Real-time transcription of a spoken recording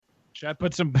Should I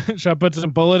put some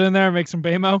bullet in there and make some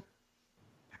Baymo?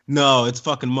 No, it's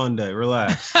fucking Monday.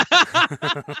 Relax.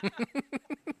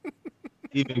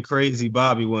 Even crazy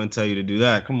Bobby wouldn't tell you to do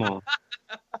that. Come on.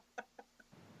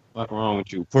 What's wrong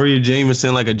with you? Pour your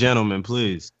Jameson like a gentleman,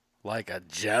 please. Like a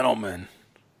gentleman.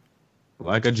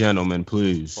 Like a gentleman,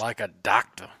 please. Like a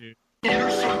doctor. Inner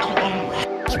circle only.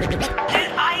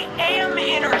 And I am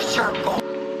inner circle.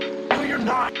 No, you're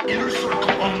not. Inner circle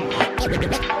only.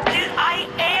 And I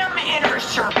am inner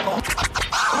circle.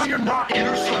 No, you're not.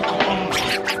 Inner circle only.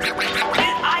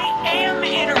 And I am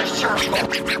inner circle.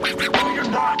 No, you're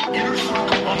not. Inner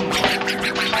circle only.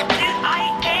 And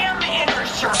I am inner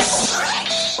circle.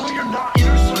 No, you're not.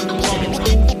 Inner circle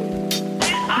only.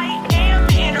 And I am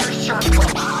inner circle.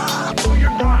 No,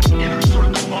 you're not. Inner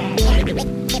circle only.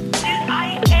 And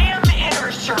I am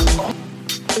inner circle.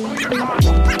 No, you're not.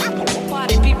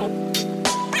 Party people.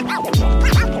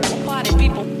 Party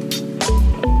people.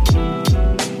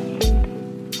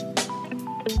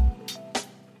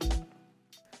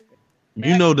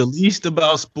 You know the least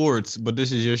about sports, but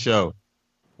this is your show.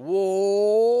 Whoa.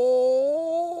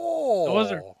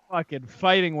 Those are fucking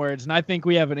fighting words, and I think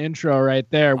we have an intro right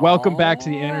there. Welcome back to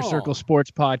the Inner Circle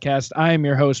Sports Podcast. I am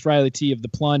your host, Riley T. of The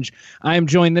Plunge. I am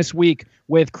joined this week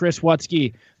with Chris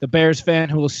Wutzke, the Bears fan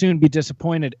who will soon be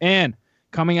disappointed, and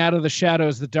coming out of the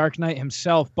shadows, the Dark Knight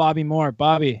himself, Bobby Moore.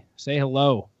 Bobby, say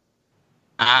hello.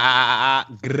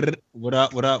 What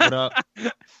up? What up? What up?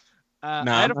 I'm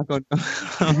not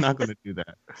gonna do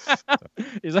that.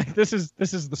 He's like, this is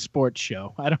the sports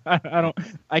show.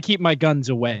 I keep my guns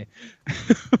away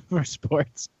for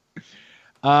sports.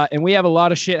 And we have a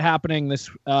lot of shit happening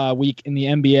this week in the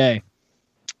NBA.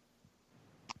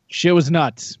 Shit was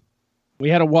nuts. We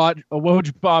had a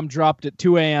Woj bomb dropped at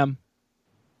 2 a.m.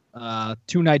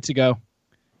 2 nights ago.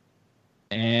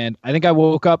 And I think I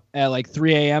woke up at like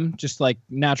 3 a.m., just like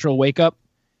natural wake up.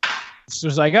 So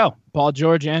it's like, oh, Paul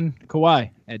George and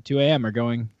Kawhi at 2 a.m. are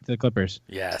going to the Clippers.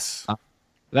 Yes.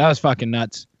 That was fucking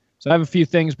nuts. So I have a few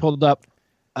things pulled up.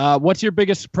 What's your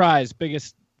biggest surprise,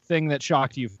 biggest thing that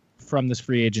shocked you from this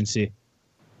free agency?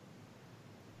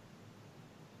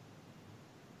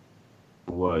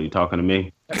 What, are you talking to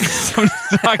me? I'm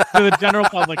talking to the general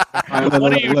public.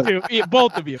 What do you do?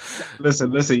 Both of you.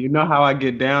 Listen. You know how I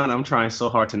get down? I'm trying so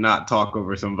hard to not talk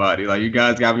over somebody. Like, you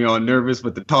guys got me all nervous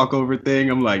with the talk over thing.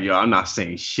 I'm like, yo, I'm not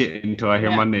saying shit until I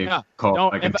hear my name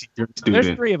called like a teacher student.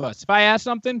 There's 3 of us. If I ask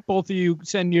something, both of you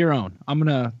send your own. I'm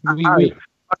going to...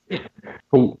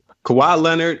 Kawhi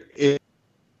Leonard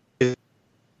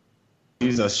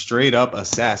he's a straight up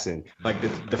assassin. Like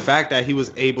the fact that he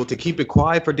was able to keep it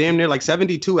quiet for damn near like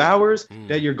 72 hours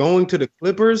that you're going to the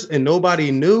Clippers and nobody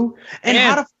knew. And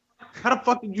how the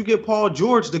fuck did you get Paul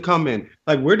George to come in?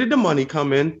 Like, where did the money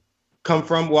come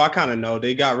from? Well, I kind of know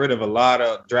they got rid of a lot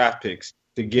of draft picks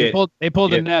to get. They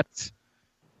pulled the Nets.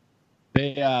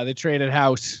 They traded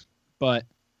House, but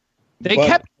they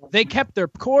kept their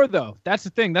core though. That's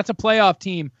the thing. That's a playoff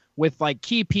team with like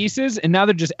key pieces, and now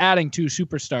they're just adding 2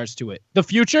 superstars to it. The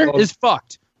future is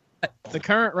fucked. The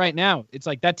current right now, it's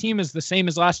like that team is the same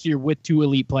as last year with 2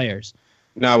 elite players.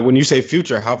 Now, when you say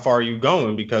future, how far are you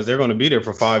going? Because they're going to be there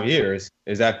for 5 years.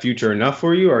 Is that future enough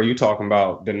for you, or are you talking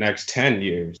about the next 10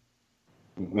 years?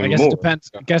 I guess it depends.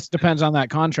 I guess it depends on that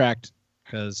contract.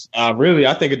 Because really,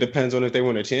 I think it depends on if they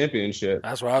win a championship.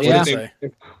 That's what I was going to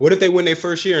say. What if they win their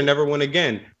first year and never win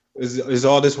again? Is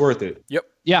all this worth it? Yep.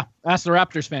 Yeah, ask the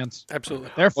Raptors fans.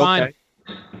 Absolutely. They're fine.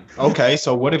 Okay,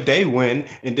 so what if they win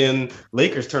and then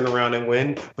Lakers turn around and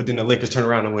win, but then the Lakers turn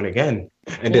around and win again?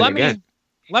 And then again.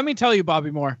 Let me tell you, Bobby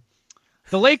Moore,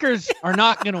 the Lakers are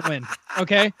not going to win,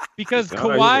 okay? Because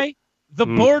Kawhi, the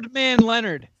board man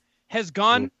Leonard, has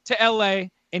gone to L.A.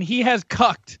 and he has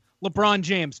cucked LeBron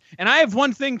James. And I have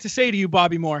one thing to say to you,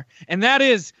 Bobby Moore, and that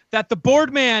is that the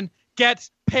board man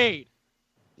gets paid.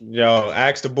 Yo,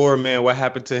 ask the board man what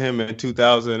happened to him in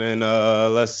 2000 and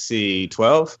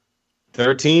 12,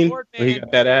 13 when he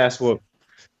got that ass whooped.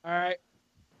 All right.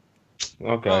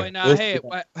 Okay. Oh, and hey,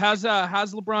 how's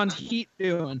LeBron's Heat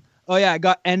doing? Oh yeah, it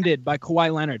got ended by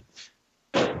Kawhi Leonard.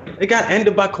 It got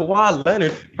ended by Kawhi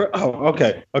Leonard.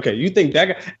 Okay. You think that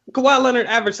guy? Kawhi Leonard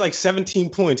averaged like 17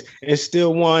 points and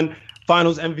still won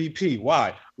Finals MVP.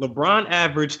 Why? LeBron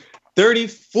averaged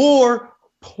 34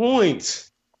 points.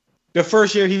 The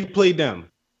first year he played them.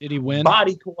 Did he win?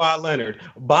 Bodied Kawhi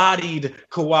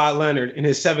Leonard in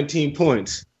his 17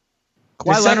 points.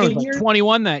 Kawhi Leonard was like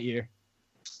 21 that year.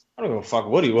 I don't give a fuck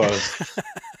what he was.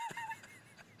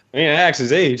 I ain't ask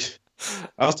his age.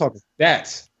 I was talking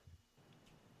stats.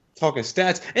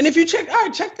 And if you check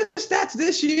the stats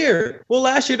this year. Well,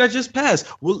 last year that just passed.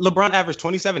 LeBron averaged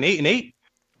 27, 8, and 8.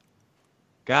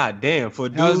 God damn. For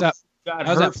How's dudes that? got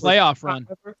How's that hurt for- playoff run?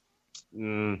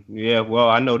 Yeah, well,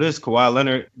 I know this. Kawhi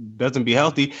Leonard doesn't be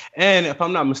healthy. And if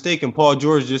I'm not mistaken, Paul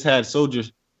George just had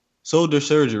shoulder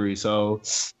surgery. So,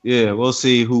 yeah, we'll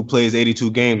see who plays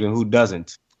 82 games and who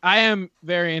doesn't. I am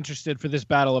very interested for this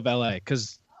Battle of LA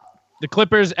because the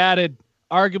Clippers added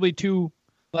arguably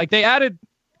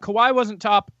Kawhi wasn't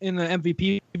top in the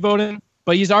MVP voting,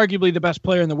 but he's arguably the best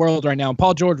player in the world right now. And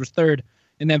Paul George was third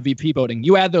in the MVP voting.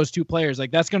 You add those two players,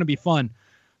 like that's going to be fun.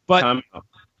 But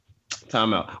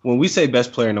Time out. When we say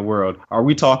best player in the world, are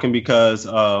we talking because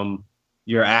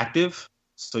you're active,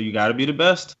 so you got to be the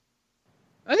best?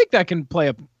 I think that can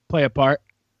play a part.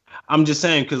 I'm just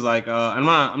saying because I'm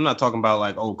not talking about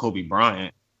like Kobe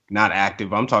Bryant not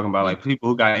active. I'm talking about like people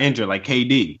who got injured, like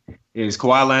KD. Is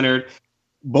Kawhi Leonard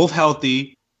both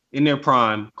healthy in their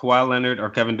prime? Kawhi Leonard or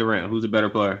Kevin Durant? Who's a better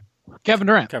player? Kevin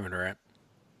Durant.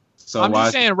 So I'm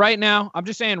just saying right now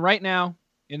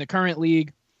in the current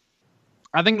league,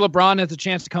 I think LeBron has a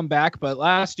chance to come back, but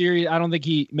last year I don't think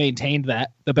he maintained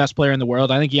the best player in the world.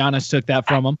 I think Giannis took that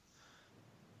from him.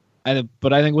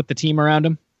 But I think with the team around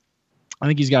him, I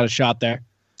think he's got a shot there.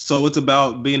 So it's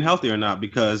about being healthy or not,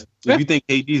 because if you think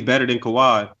KD's better than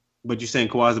Kawhi, but you're saying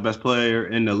Kawhi's the best player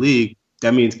in the league,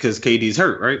 that means because KD's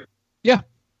hurt, right? Yeah.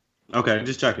 Okay,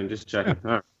 just checking. Yeah.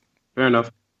 All right. Fair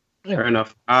enough. Yeah. Fair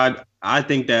enough. I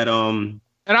think that And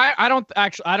I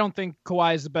don't think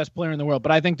Kawhi is the best player in the world,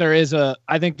 but I think there is a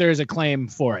claim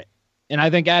for it. And I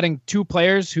think adding two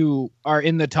players who are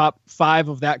in the top 5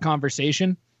 of that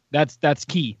conversation, that's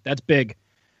key. That's big.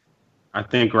 I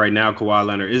think right now Kawhi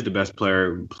Leonard is the best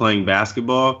player playing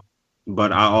basketball,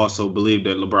 but I also believe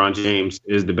that LeBron James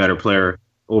is the better player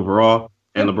overall,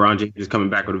 and LeBron James is coming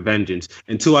back with a vengeance.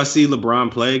 Until I see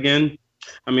LeBron play again,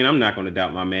 I mean, I'm not going to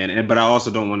doubt my man, but I also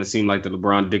don't want to seem like the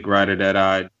LeBron dick rider that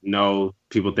I know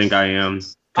people think I am.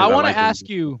 I want to ask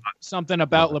you something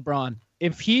about LeBron.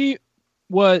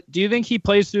 Do you think he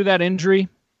plays through that injury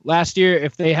last year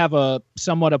if they have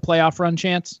somewhat a playoff run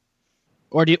chance?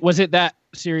 Or was it that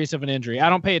serious of an injury? I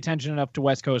don't pay attention enough to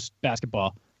West Coast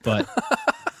basketball, but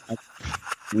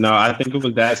no, I think it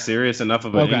was that serious enough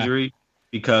of an injury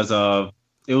because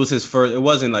it was his first. It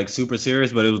wasn't like super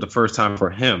serious, but it was the first time for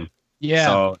him. Yeah.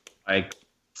 So like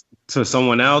to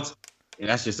someone else,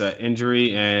 that's just an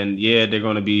injury, and yeah, they're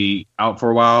going to be out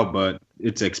for a while, but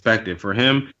it's expected. For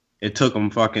him, it took him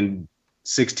fucking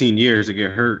 16 years to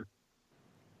get hurt,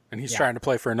 and he's trying to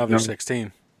play for another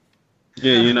 16.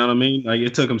 Yeah, you know what I mean? Like,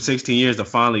 it took him 16 years to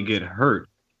finally get hurt.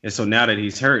 And so now that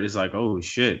he's hurt, it's like, oh,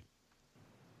 shit.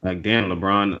 Like, damn,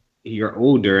 LeBron, you're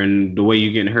older, and the way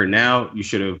you're getting hurt now, you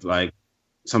should have, like,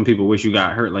 some people wish you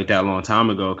got hurt like that a long time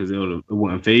ago because it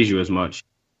wouldn't phase you as much.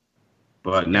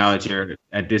 But now that you're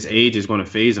at this age, it's going to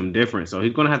phase him different. So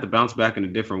he's going to have to bounce back in a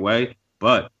different way.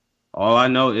 But all I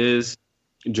know is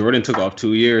Jordan took off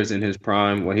 2 years in his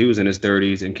prime when he was in his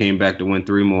 30s and came back to win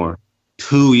 3 more.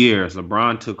 2 years.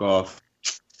 LeBron took off,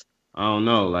 I don't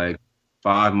know, like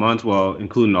 5 months, well,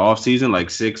 including the offseason, like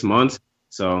 6 months.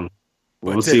 So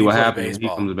we'll see what happens when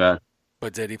he comes back.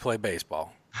 But did he play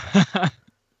baseball?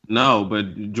 No,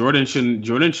 but Jordan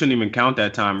shouldn't even count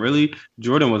that time. Really,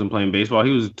 Jordan wasn't playing baseball.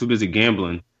 He was too busy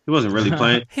gambling. He wasn't really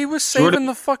playing. He was saving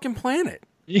the fucking planet.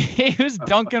 He was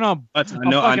dunking on fucking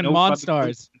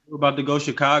Monstars. We're about to go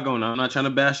Chicago, and I'm not trying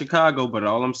to bash Chicago, but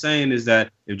all I'm saying is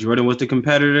that if Jordan was the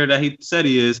competitor that he said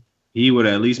he is, he would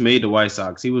have at least made the White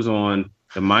Sox. He was on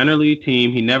the minor league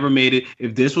team. He never made it.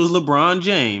 If this was LeBron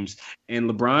James, and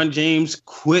LeBron James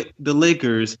quit the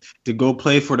Lakers to go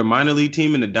play for the minor league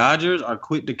team in the Dodgers, or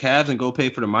quit the Cavs and go play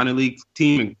for the minor league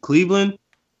team in Cleveland,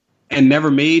 and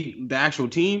never made the actual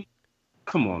team,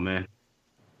 come on, man.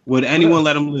 Would anyone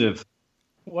let him live?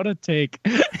 What a take.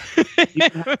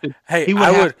 He would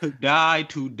have to die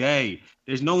today.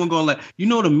 There's no one going to let... You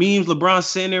know the memes, LeBron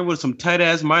sitting there with some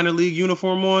tight-ass minor league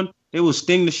uniform on? They will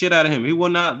sting the shit out of him. He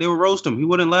would not... They would roast him. He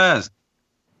wouldn't last.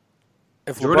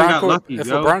 If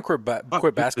LeBron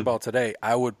quit basketball today,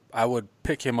 I would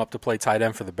pick him up to play tight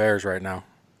end for the Bears right now.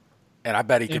 And I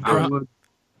bet he could do it.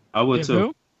 I would too.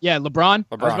 Who? Yeah, LeBron.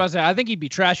 I was about to say, I think he'd be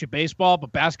trash at baseball,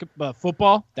 but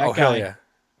football, that guy... Hell yeah.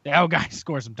 That guy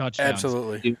scores some touchdowns.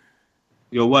 Absolutely.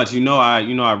 Yo, what?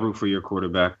 I root for your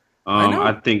quarterback.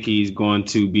 I think he's going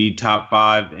to be top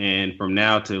 5, and from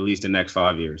now to at least the next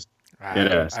 5 years.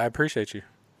 I appreciate you.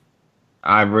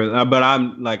 I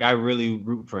really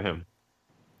root for him.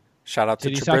 Shout out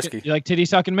to Trubisky. You like Titty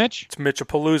Sucking Mitch? It's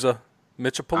Mitchapalooza.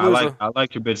 I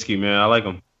like Trubisky, man. I like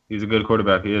him. He's a good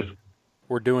quarterback. He is.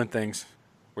 We're doing things.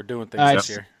 This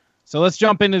year. So let's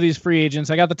jump into these free agents.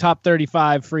 I got the top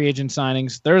 35 free agent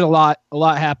signings. There's a lot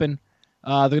happened.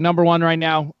 The number one right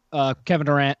now, Kevin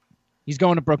Durant. He's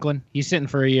going to Brooklyn. He's sitting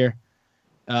for a year.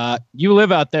 You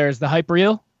live out there. Is the hype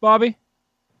real, Bobby?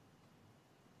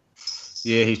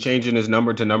 Yeah, he's changing his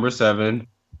number to number 7.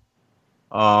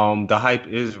 The hype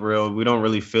is real. We don't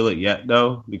really feel it yet,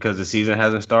 though, because the season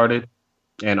hasn't started.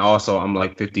 And also, I'm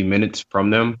like 50 minutes from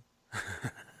them.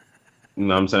 You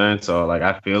know what I'm saying? So, like,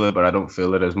 I feel it, but I don't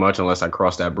feel it as much unless I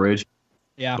cross that bridge.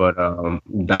 Yeah. But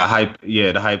the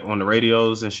hype on the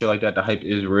radios and shit like that, the hype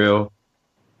is real.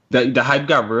 The hype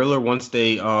got realer once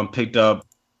they picked up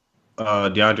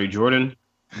DeAndre Jordan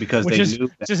because Which they is, knew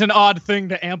that. It's just an odd thing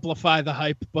to amplify the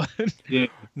hype, but Yeah.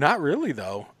 Not really,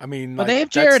 though. I mean, but they have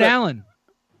Jared Allen,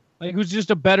 like who's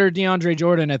just a better DeAndre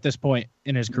Jordan at this point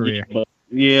in his career.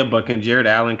 But can Jared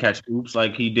Allen catch oops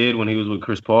like he did when he was with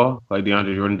Chris Paul, like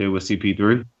DeAndre Jordan did with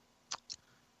CP3?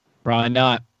 Probably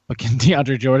not. But can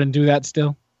DeAndre Jordan do that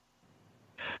still?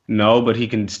 No, but he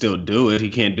can still do it. He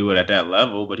can't do it at that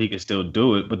level, but he can still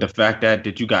do it. But the fact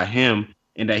that you got him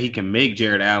and that he can make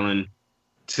Jared Allen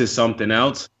to something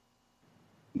else,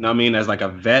 you know what I mean, as like a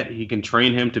vet, he can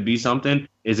train him to be something,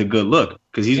 is a good look.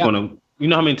 Because he's going to, you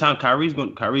know how many times Kyrie's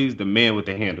the man with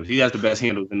the handles. He has the best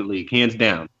handles in the league, hands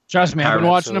down. Trust me, I've been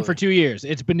watching him for 2 years.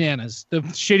 It's bananas. The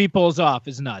shit he pulls off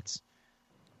is nuts.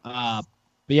 But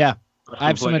yeah, I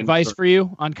have some advice for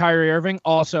you on Kyrie Irving,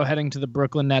 also heading to the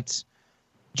Brooklyn Nets.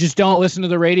 Just don't listen to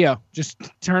the radio. Just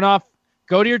turn off.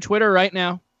 Go to your Twitter right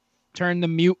now. Turn the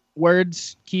mute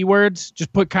words, keywords.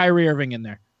 Just put Kyrie Irving in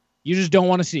there. You just don't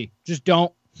want to see. Just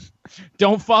don't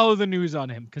follow the news on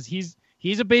him because he's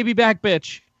a baby back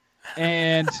bitch,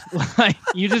 and like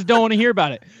you just don't want to hear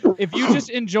about it. If you just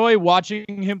enjoy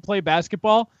watching him play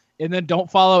basketball and then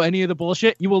don't follow any of the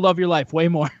bullshit, you will love your life way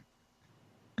more.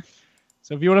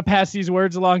 So if you want to pass these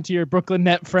words along to your Brooklyn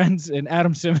Net friends and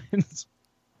Adam Simmons.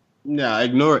 Yeah,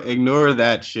 ignore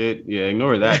that shit. Yeah,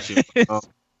 ignore that shit.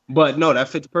 But no, that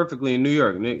fits perfectly in New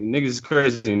York. Niggas is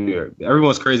crazy in New York.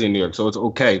 Everyone's crazy in New York, so it's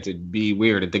okay to be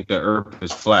weird and think the earth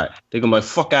is flat. They gonna be like,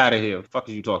 fuck out of here. What the fuck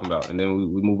are you talking about? And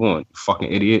then we move on. You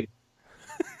fucking idiot.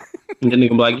 And then they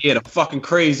gonna be like, yeah, the fucking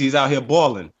crazy's out here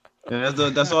balling. And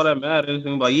that's all that matters.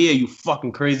 And be like, yeah, you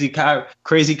fucking crazy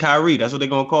Kyrie. That's what they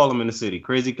gonna call him in the city.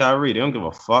 Crazy Kyrie. They don't give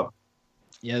a fuck.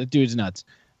 Yeah, the dude's nuts.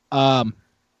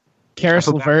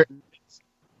 Karis LeVert.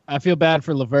 I feel bad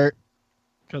for LeVert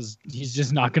because he's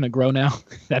just not going to grow now.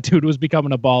 That dude was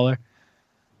becoming a baller.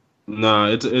 No,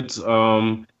 it's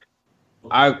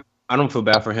I don't feel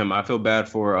bad for him. I feel bad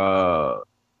for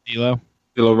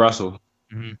D'Lo Russell.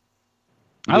 Mm-hmm.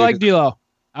 I like D'Lo.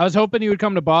 I was hoping he would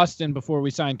come to Boston before we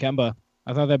signed Kemba.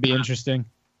 I thought that'd be interesting.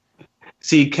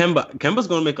 See, Kemba's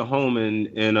going to make a home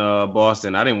in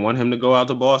Boston. I didn't want him to go out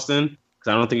to Boston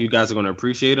because I don't think you guys are going to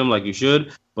appreciate him like you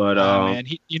should. But man,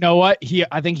 you know what?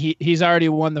 I think he's already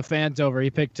won the fans over. He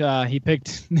picked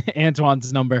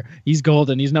Antoine's number. He's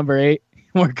golden. He's number 8.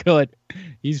 We're good.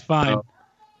 He's fine.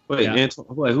 Who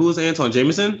was Antoine?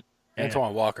 Jameson?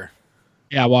 Antoine Walker.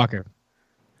 Yeah, Walker.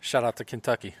 Shout out to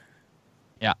Kentucky.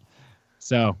 Yeah.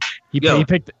 So he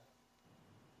picked.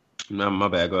 No, my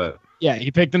bad. Go ahead. Yeah, he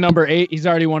picked the number 8. He's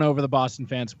already won over the Boston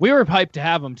fans. We were hyped to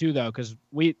have him too, though, because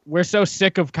we're so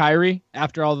sick of Kyrie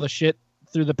after all the shit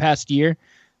through the past year.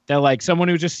 That like someone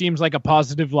who just seems like a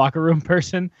positive locker room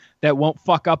person that won't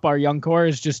fuck up our young core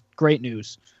is just great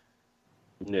news.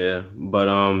 Yeah, but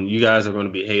you guys are going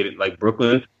to be hated. Like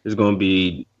Brooklyn is going to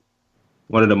be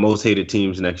one of the most hated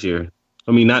teams next year.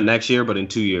 I mean, not next year, but in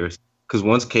 2 years. Because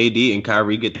once KD and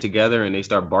Kyrie get together and they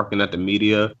start barking at the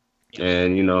media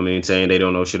and, you know what I mean, saying they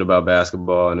don't know shit about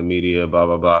basketball and the media, blah,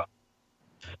 blah, blah,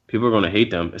 people are going to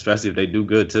hate them, especially if they do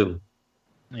good, too.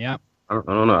 Yeah. I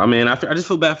don't know. I mean, I just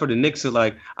feel bad for the Knicks. So,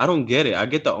 like, I don't get it. I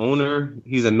get the owner.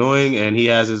 He's annoying, and he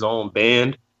has his own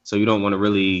band, so you don't want to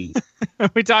really... Are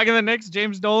we talking the Knicks?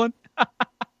 James Dolan?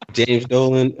 James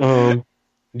Dolan.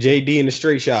 JD and the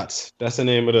Straight Shots. That's the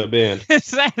name of the band.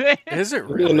 Is that it? Is it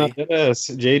really? Yes.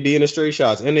 JD and the Straight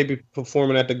Shots. And they be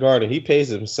performing at the Garden. He pays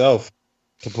himself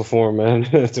to perform, man,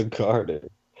 at the Garden.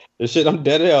 This shit, I'm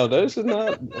dead hell. This is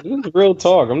real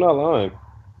talk. I'm not lying.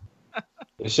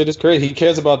 This shit is crazy. He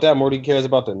cares about that more than he cares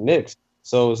about the Knicks.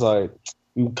 So it's like,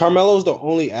 Carmelo's the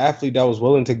only athlete that was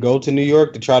willing to go to New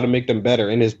York to try to make them better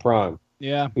in his prime.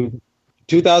 Yeah.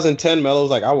 2010, Melo's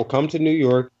like, I will come to New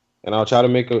York and I'll try to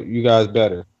make you guys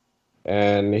better.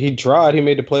 And he tried. He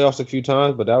made the playoffs a few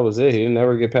times, but that was it. He didn't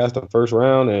ever get past the first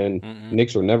round, and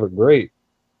Knicks were never great.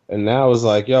 And now it's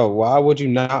like, yo, why would you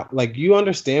not? Like, you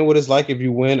understand what it's like if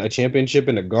you win a championship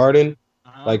in the Garden?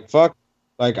 Uh-huh. Like, fuck.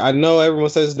 Like, I know everyone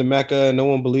says it's the Mecca, and no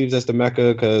one believes that's the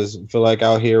Mecca because I feel like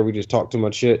out here we just talk too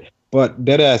much shit. But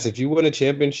deadass, if you win a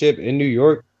championship in New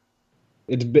York,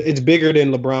 it's bigger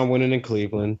than LeBron winning in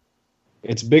Cleveland.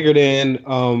 It's bigger than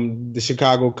the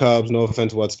Chicago Cubs. No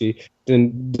offense, Wutzke.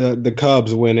 Than the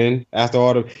Cubs winning after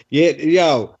all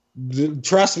the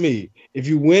trust me. If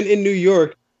you win in New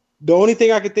York, the only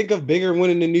thing I could think of bigger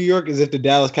winning in New York is if the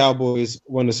Dallas Cowboys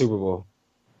won the Super Bowl.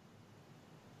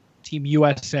 Team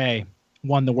USA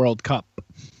won the World Cup,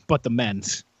 but the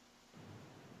men's.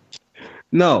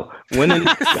 No, winning.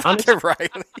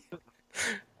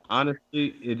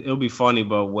 Honestly, it'll be funny,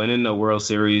 but winning the World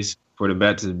Series for the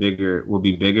Mets will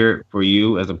be bigger for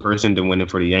you as a person than winning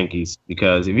for the Yankees.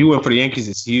 Because if you win for the Yankees,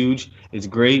 it's huge, it's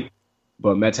great,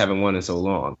 but Mets haven't won in so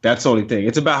long. That's the only thing.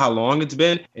 It's about how long it's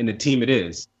been and the team it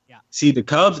is. Yeah. See, the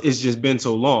Cubs, it's just been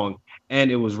so long,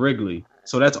 and it was Wrigley.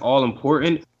 So that's all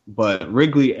important, but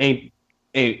Wrigley ain't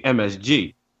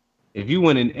MSG. If you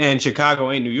win and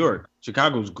Chicago ain't New York.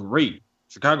 Chicago's great.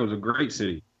 Chicago's a great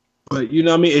city. But you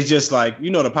know what I mean? It's just like,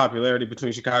 the popularity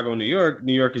between Chicago and New York.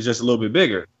 New York is just a little bit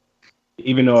bigger,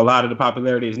 even though a lot of the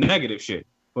popularity is negative shit.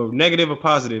 But negative or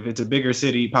positive, it's a bigger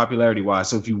city popularity-wise.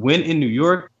 So if you win in New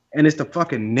York and it's the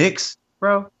fucking Knicks,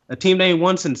 bro, a team they ain't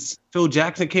won since Phil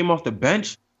Jackson came off the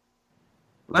bench.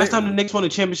 Last time the Knicks won a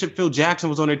championship, Phil Jackson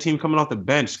was on their team coming off the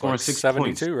bench, scoring 6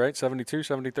 points. 72, right? 72,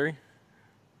 73?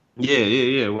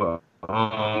 Yeah. Well,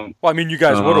 I mean, you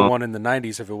guys would have won in the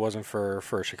 90s if it wasn't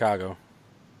for Chicago.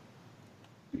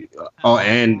 Oh,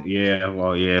 and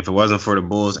if it wasn't for the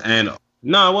Bulls, and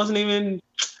no, it wasn't even.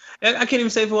 I can't even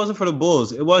say if it wasn't for the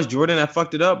Bulls. It was Jordan that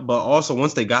fucked it up, but also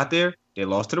once they got there, they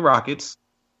lost to the Rockets,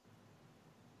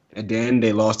 and then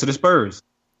they lost to the Spurs.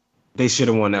 They should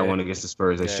have won that one against the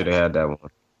Spurs. They should have had that one.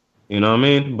 You know what I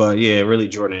mean? But yeah, really,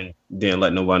 Jordan didn't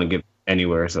let nobody get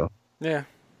anywhere. So yeah.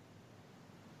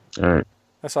 All right.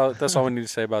 That's all we need to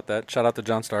say about that. Shout out to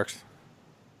John Starks.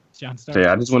 John Stark.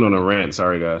 Yeah, I just went on a rant.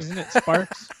 Sorry, guys. Isn't it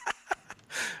Sparks?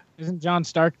 Isn't John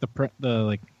Stark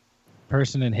the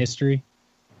person in history?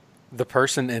 The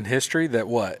person in history that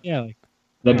what? Yeah,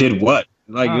 that did what?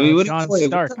 Like what John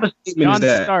Stark. John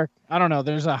Stark. I don't know.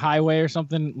 There's a highway or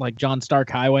something like John Stark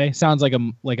Highway. Sounds like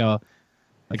a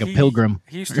pilgrim.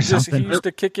 He used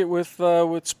to kick it with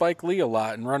Spike Lee a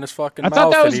lot and run his fucking mouth. I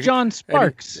thought that was John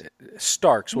Sparks.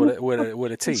 Starks with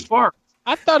a T. Sparks.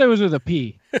 I thought it was with a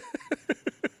P.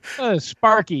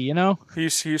 Sparky, you know? He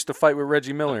used to fight with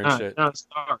Reggie Miller and shit. John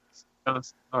Starks.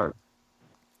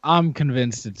 I'm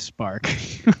convinced it's Spark.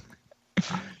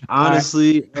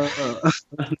 Honestly,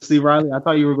 Riley, I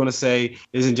thought you were going to say,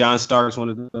 isn't John Starks one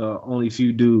of the only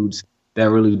few dudes that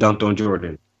really dunked on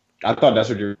Jordan? I thought that's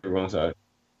what you were going to say.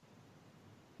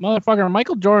 Motherfucker,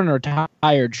 Michael Jordan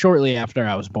retired shortly after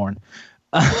I was born.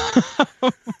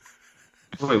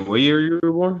 Wait, what year you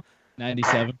were born?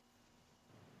 97.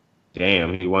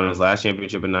 Damn, he won his last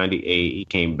championship in 98. He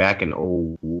came back in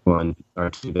 01 or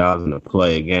 2000 to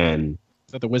play again.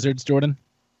 Is that the Wizards, Jordan?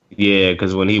 Yeah,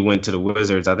 because when he went to the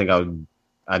Wizards, I think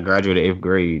I graduated 8th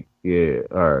grade. Yeah,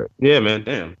 all right. Yeah, man,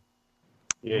 damn.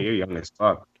 Yeah, you're young as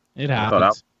fuck. It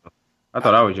happens. I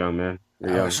thought I was young, man.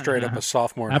 I was straight up a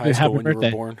sophomore in high school when you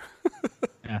were born.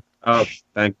 Yeah. Oh,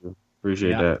 thank you.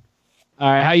 Appreciate that.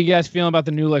 All right, how you guys feeling about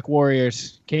the New Look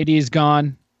Warriors? KD's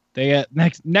gone. They got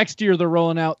next year they're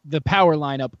rolling out the power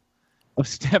lineup of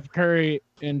Steph Curry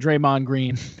and Draymond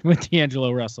Green with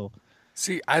D'Angelo Russell.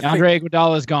 See, Andre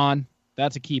Iguodala's gone.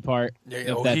 That's a key part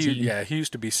of that team. Yeah, he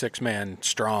used to be 6-man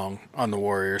strong on the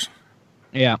Warriors.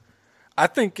 Yeah. I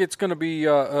think it's going to be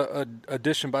a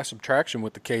addition by subtraction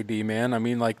with the KD, man. I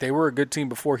mean, like, they were a good team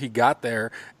before he got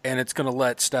there, and it's going to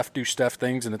let Steph do Steph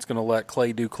things, and it's going to let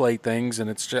Clay do Clay things, and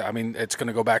it's going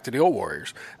to go back to the old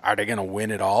Warriors. Are they going to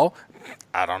win it all?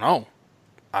 I don't know.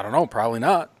 Probably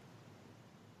not.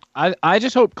 I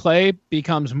just hope Clay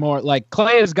becomes more like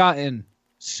Clay has gotten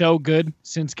so good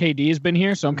since KD has been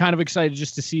here, so I'm kind of excited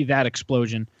just to see that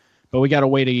explosion. But we got to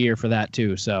wait a year for that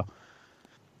too. So,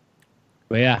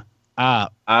 but yeah, I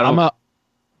don't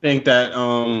think that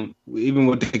even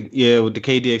with the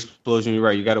KD explosion, you're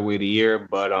right. You got to wait a year,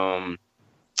 but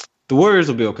the Warriors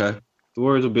will be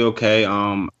okay.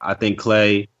 I think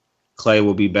Clay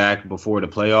will be back before the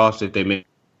playoffs if they make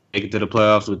it to the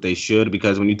playoffs, what they should.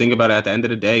 Because when you think about it, at the end of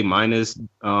the day, minus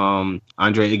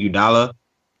Andre Iguodala,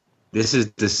 this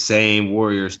is the same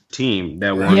Warriors team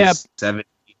that won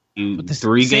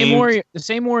 73 games. The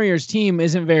same Warriors team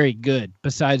isn't very good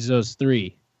besides those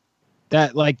three.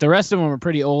 That like the rest of them are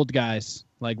pretty old guys.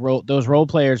 Like those role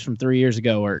players from 3 years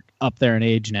ago are up there in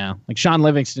age now. Like Sean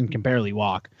Livingston can barely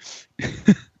walk.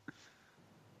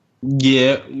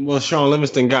 Yeah, well, Sean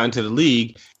Livingston got into the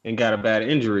league and got a bad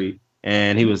injury,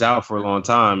 and he was out for a long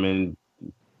time. And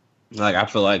like I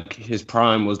feel like his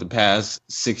prime was the past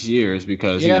 6 years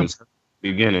because he was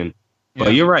beginning.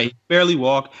 But you're right. He barely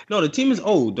walk. No, the team is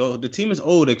old. Though. The team is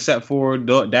old except for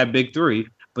that big three.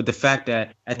 But the fact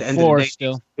that at the end of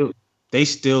the day, they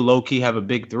still low key have a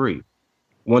big three.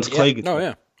 Once Clay gets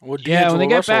back. Well, when they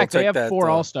get back, they have 4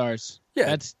 All-Stars.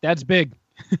 Yeah, that's big.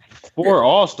 4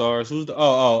 All-Stars. Who's the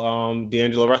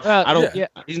D'Angelo Russell?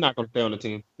 He's not going to stay on the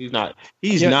team. He's not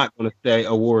going to stay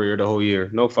a Warrior the whole year.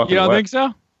 No fucking way. You don't think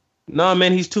so? No,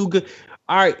 man, he's too good.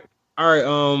 All right.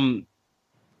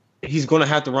 He's going to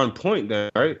have to run point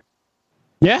then, right?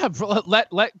 Yeah,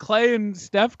 let Clay and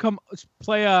Steph come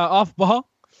play off ball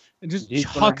and just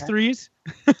huck threes.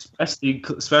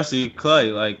 especially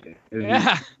Clay. Like,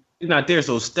 he's not there.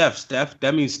 So Steph.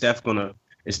 That means is Steph gonna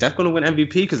win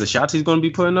MVP because the shots he's gonna be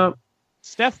putting up?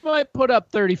 Steph might put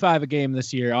up 35 a game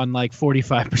this year on like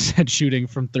 45% shooting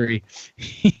from 3.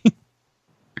 He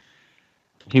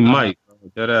might.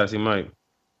 Deadass, he might.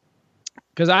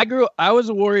 Because I was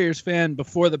a Warriors fan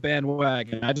before the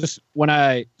bandwagon.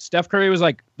 Steph Curry was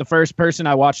like the first person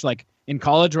I watched like in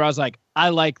college where I was like, I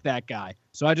like that guy.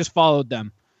 So I just followed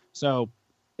them. So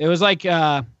it was like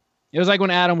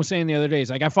when Adam was saying the other day, he's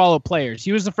like, I follow players.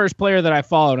 He was the first player that I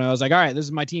followed. And I was like, all right, this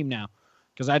is my team now.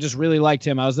 Because I just really liked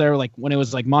him. I was there like when it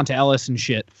was like Monta Ellis and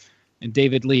shit and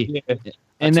David Lee. Yeah.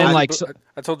 And then I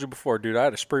told you before, dude, I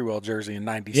had a Sprewell jersey in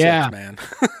 96, man.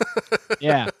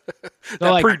 Yeah. So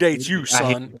that predates you,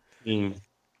 son.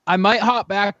 I might hop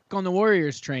back on the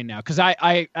Warriors train now because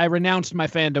I renounced my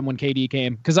fandom when KD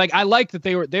came because like I liked that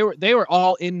they were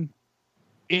all in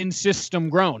system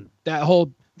grown.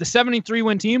 The 73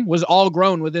 win team was all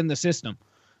grown within the system.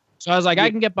 So I was like,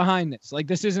 I can get behind this. Like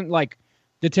this isn't like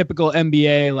the typical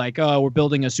NBA like, oh, we're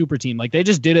building a super team. Like they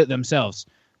just did it themselves.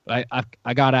 I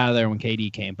got out of there when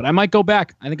KD came, but I might go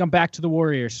back. I think I'm back to the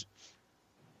Warriors.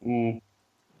 A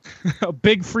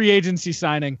big free agency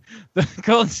signing. The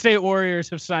Golden State Warriors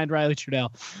have signed Riley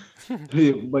Trudell.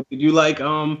 But did you like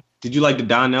the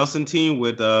Don Nelson team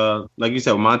with like you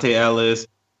said, Monta Ellis?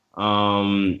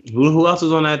 Who else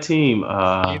was on that team?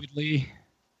 David Lee.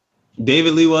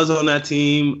 David Lee was on that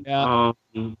team. Yeah.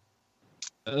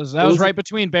 That was right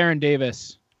between Baron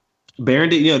Davis.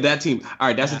 That team. All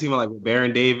right, that's the team I like with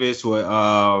Baron Davis, with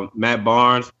Matt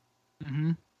Barnes.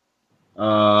 Mm-hmm.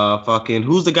 Fucking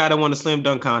who's the guy that won the slam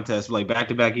dunk contest like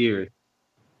back-to-back years?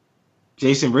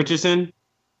 Jason Richardson?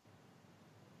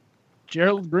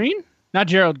 Gerald Green? Not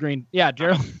Gerald Green. Yeah,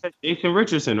 Gerald. Jason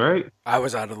Richardson, right? I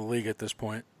was out of the league at this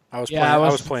point. I was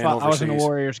playing overseas. I wasn't a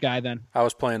Warriors guy then. I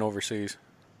was playing overseas.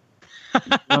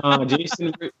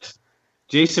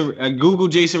 Jason, Google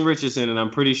Jason Richardson, and I'm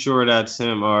pretty sure that's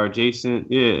him. Or Jason,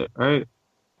 yeah, right?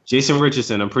 Jason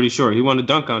Richardson, I'm pretty sure. He won the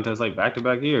dunk contest like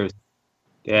back-to-back years.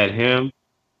 They had him.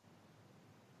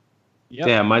 Yep.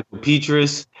 They had Michael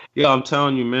Petrus. Yeah, I'm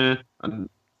telling you, man.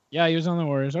 Yeah, he was on the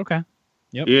Warriors. Okay.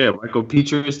 Yep. Yeah, Michael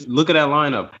Petrus. Look at that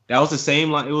lineup. That was the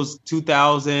same line. It was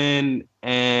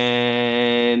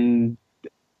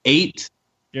 2008.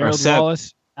 Gerald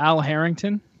Wallace, Al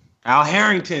Harrington. Al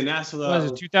Harrington. That's what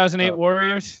was it. 2008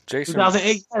 Warriors.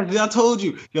 2008. I told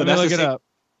you. Yo, that's look it up.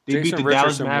 They beat the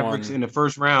Dallas Mavericks in the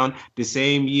first round the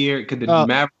same year because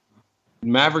the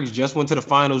Mavericks just went to the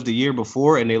finals the year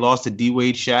before and they lost to D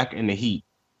Wade, Shaq, and the Heat.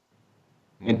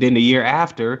 And then the year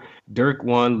after, Dirk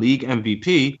won league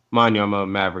MVP. Mind you, I'm a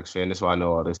Mavericks fan. That's why I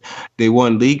know all this. Dirk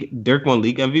won league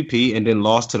MVP and then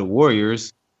lost to the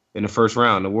Warriors in the first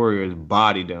round. The Warriors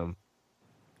bodied them.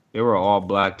 They were an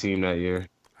all-black team that year.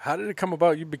 How did it come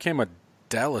about you became a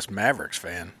Dallas Mavericks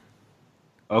fan?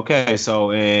 Okay,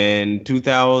 so in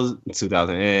 2000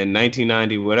 in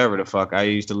 1990, whatever the fuck, I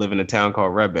used to live in a town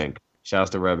called Red Bank.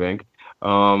 Shouts to Red Bank.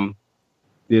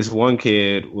 This one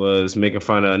kid was making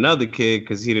fun of another kid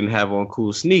because he didn't have on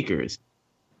cool sneakers.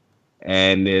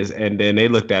 And then they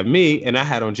looked at me, and I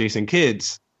had on Jason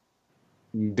Kidd's.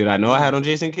 Did I know I had on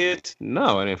Jason Kidd's?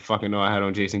 No, I didn't fucking know I had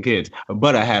on Jason Kidd's.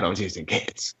 But I had on Jason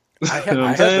Kidd's. I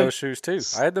had those shoes too.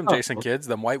 I had them Jason Kidd's,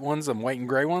 them white ones, them white and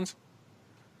gray ones.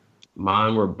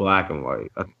 Mine were black and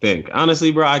white, I think.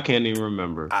 Honestly, bro, I can't even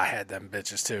remember. I had them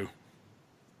bitches too.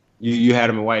 You had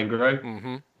them in white and gray?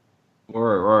 Mm-hmm.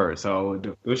 Word. So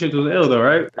those shit was ill though,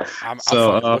 right? I'm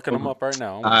looking them up right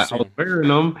now. I was wearing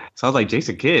them, so I was like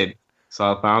Jason Kidd.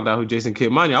 So I found out who Jason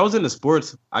Kidd. Mind you, I was into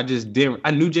sports. I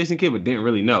knew Jason Kidd, but didn't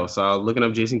really know. So I was looking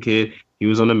up Jason Kidd. He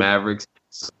was on the Mavericks.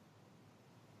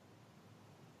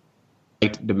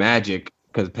 Liked the Magic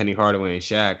because Penny Hardaway and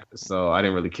Shaq. So I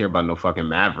didn't really care about no fucking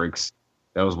Mavericks.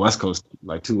 That was West Coast,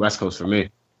 like two West Coast for me.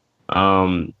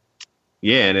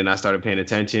 Yeah, and then I started paying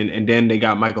attention, and then they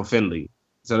got Michael Finley.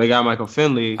 So they got Michael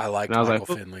Finley. I liked Michael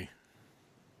Finley.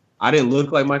 I didn't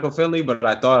look like Michael Finley, but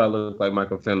I thought I looked like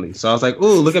Michael Finley. So I was like,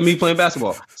 ooh, look at me playing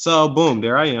basketball. So boom,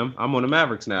 there I am. I'm on the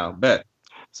Mavericks now. Bet.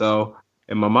 So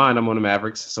in my mind, I'm on the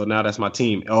Mavericks. So now that's my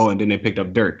team. Oh, and then they picked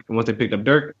up Dirk. And once they picked up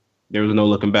Dirk, there was no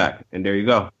looking back. And there you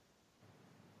go.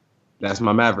 That's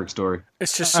my Maverick story.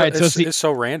 It's just All right, it's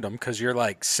so random because you're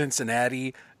like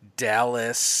Cincinnati,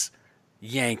 Dallas,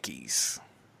 Yankees.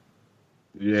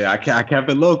 Yeah, I kept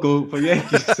it local for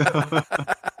Yankees. So.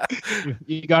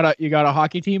 You got a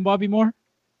hockey team, Bobby Moore?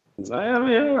 I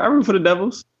root for the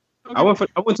Devils. Okay.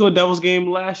 I went to a Devils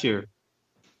game last year.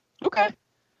 Okay.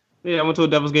 Yeah, I went to a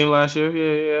Devils game last year.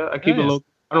 Yeah. I keep it local.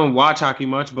 I don't watch hockey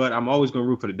much, but I'm always gonna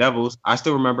root for the Devils. I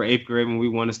still remember 8th grade when we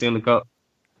won the Stanley Cup.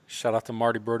 Shout out to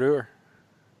Marty Brodeur.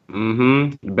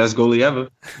 The best goalie ever.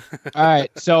 All right,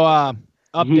 so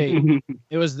update.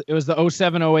 It was the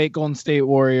 07-08 Golden State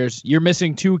Warriors. You're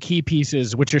missing 2 key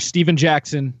pieces, which are Steven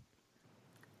Jackson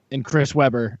and Chris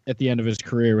Webber. At the end of his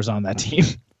career, was on that team.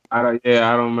 I don't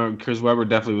remember. Chris Webber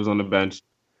definitely was on the bench.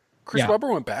 Chris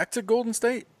Webber went back to Golden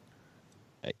State.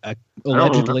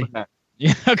 Allegedly.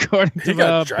 Yeah, according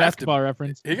to Basketball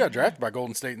Reference. He got drafted by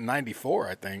Golden State in '94,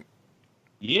 I think.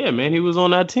 Yeah, man, he was on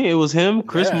that team. It was him,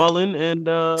 Chris Mullin, and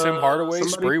Tim Hardaway,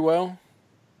 Spreewell.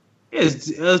 Yeah,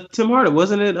 Tim Hardaway,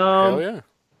 wasn't it? Hell yeah.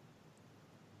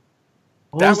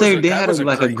 They had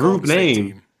like a group name.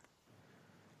 Team.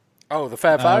 Oh, the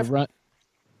Fab Five?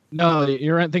 No,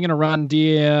 you're thinking of Run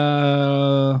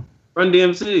DMC.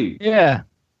 Yeah.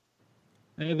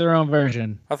 They had their own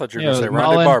version. I thought you were going to say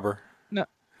Rondé Barber. No,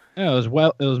 it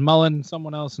was Mullen,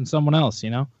 someone else, and someone else, you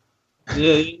know?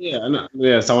 Yeah, I know.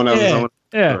 Yeah, someone else.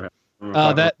 Yeah.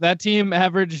 That team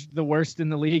averaged the worst in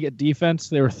the league at defense.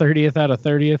 They were 30th out of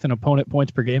 30th in opponent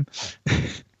points per game.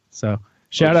 So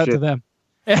shout out to them.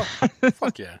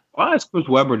 Fuck yeah. Why is Chris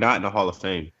Webber not in the Hall of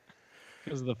Fame?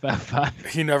 Because of the Fab Five.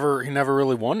 He never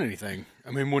really won anything.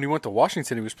 I mean, when he went to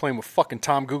Washington, he was playing with fucking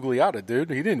Tom Gugliotta,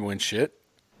 dude. He didn't win shit.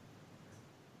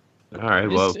 All right,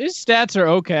 well. His stats are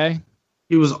okay.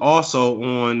 He was also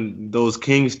on those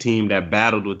Kings team that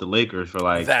battled with the Lakers for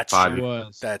like 5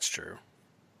 years. That's true.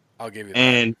 I'll give you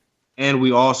that. And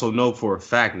we also know for a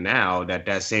fact now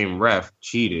that same ref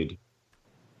cheated.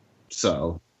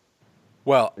 So.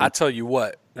 Well, I tell you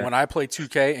what. When I play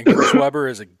 2K and Chris Webber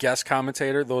is a guest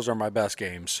commentator, those are my best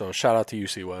games. So shout out to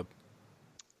UC Webb.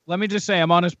 Let me just say,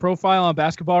 I'm on his profile on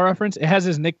Basketball Reference. It has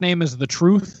his nickname as The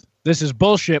Truth. This is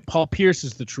bullshit. Paul Pierce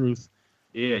is The Truth.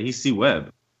 Yeah, he's C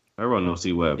Webb. Everyone knows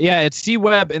C Webb. Yeah, it's C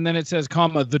Webb, and then it says,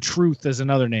 comma, The Truth as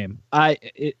another name.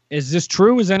 Is this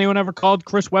true? Has anyone ever called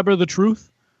Chris Webber The Truth?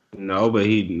 No, but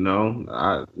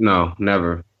no,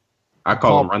 never. I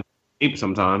call him Run Tape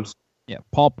sometimes. Yeah,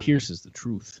 Paul Pierce is The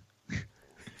Truth.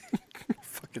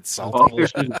 Fucking salty.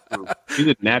 He's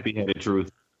a nappy-headed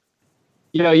truth.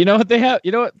 You know what they have?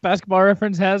 You know what Basketball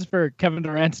Reference has for Kevin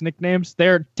Durant's nicknames?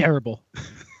 They're terrible.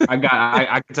 I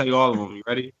can tell you all of them. You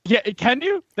ready? Yeah, can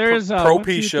you? There's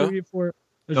Propecia. 1, 2, 3, 4.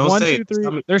 There's Don't 1, say 2, it.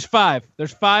 3. There's 5.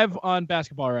 There's 5 on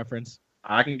Basketball Reference.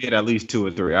 I can get at least 2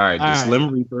 or 3. All right, the Slim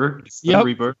Reaper.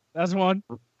 Reaper. That's 1.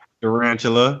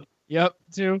 Tarantula. Yep,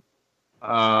 2.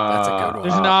 That's a good one.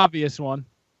 There's an obvious one.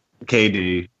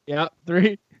 KD. Yep,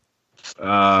 3. Hold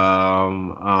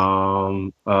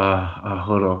on.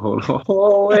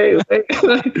 Oh, wait.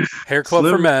 Hair Club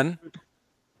for Men.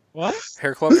 What?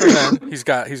 Hair Club for Men. He's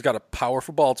got a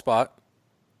powerful bald spot.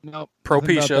 Nope.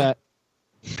 Propecia.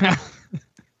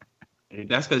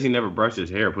 That's because he never brushed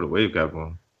his hair, put a wave cap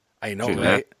on. I know,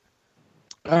 right?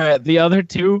 All right, the other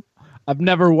 2, I've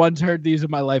never once heard these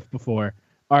in my life before,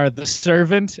 are The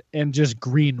Servant and just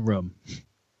Green Room.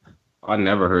 I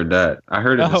never heard that. I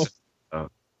heard it.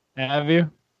 Have you?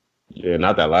 Yeah,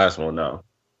 not that last one, no.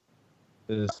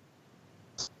 3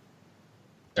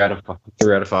 out of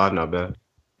 5, not bad.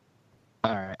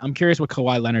 All right. I'm curious what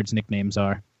Kawhi Leonard's nicknames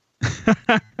are.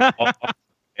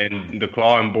 And the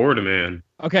Claw and Boardman.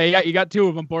 Okay, yeah, you got 2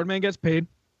 of them. Boardman gets paid.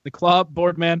 The Claw,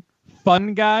 Boardman,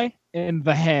 Fun Guy, and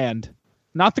The Hand.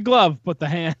 Not the glove, but the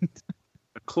hand.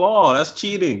 The Claw, that's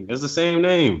cheating. It's the same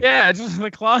name. Yeah, just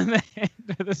the Claw and the hand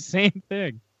are the same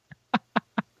thing.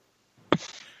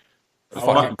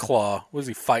 Fucking Claw. Was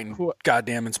he fighting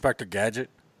goddamn Inspector Gadget?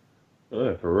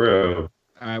 Yeah, for real.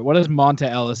 All right, what is Monta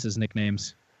Ellis's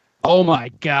nicknames? Oh my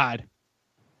God.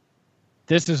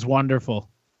 This is wonderful.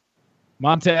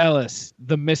 Monta Ellis,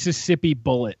 the Mississippi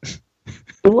Bullet.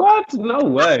 What? No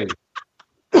way.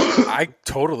 I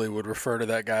totally would refer to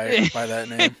that guy by that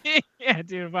name. Yeah,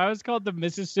 dude, if I was called the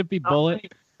Mississippi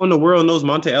Bullet. Who in the world knows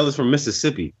Monta Ellis from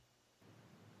Mississippi?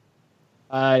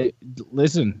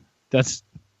 Listen, that's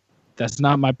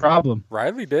not my problem.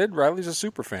 Riley did. Riley's a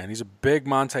super fan. He's a big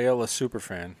Monta Ellis super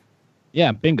fan.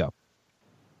 Yeah, bingo.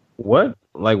 What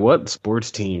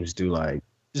sports teams do like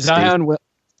Zion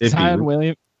Mississippi?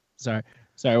 Williams. Sorry,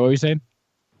 what were you saying?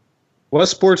 What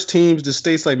sports teams do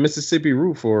states like Mississippi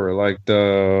root for? Like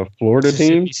the Florida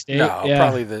Mississippi team? State, No, yeah.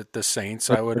 probably the Saints,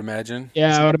 I would imagine.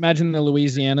 Yeah, I would imagine the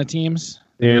Louisiana teams,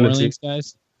 the Yeah, New the Orleans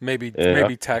guys. Maybe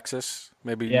Texas.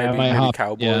 Maybe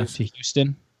Cowboys. Yeah, to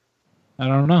Houston. I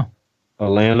don't know.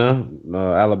 Atlanta,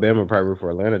 Alabama probably root for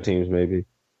Atlanta teams maybe.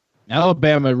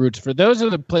 Alabama roots for those are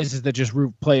the places that just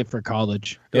play for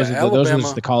college. Those are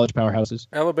just the college powerhouses.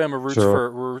 Alabama roots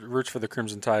Sure. for the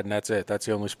Crimson Tide, and that's it. That's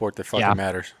the only sport that fucking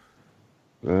matters.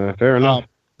 Fair enough.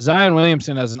 Zion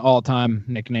Williamson has an all-time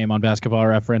nickname on Basketball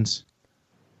Reference.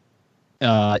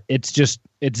 It's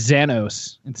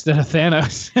Xanos instead of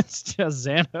Thanos. It's just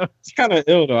Xanos. It's kind of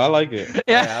ill though. I like it.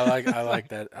 Yeah, I like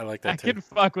that. I like that I too. can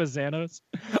fuck with Xanos.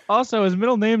 Also, his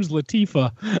middle name's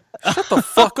Latifa. Shut the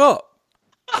fuck up.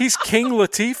 He's King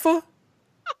Latifah?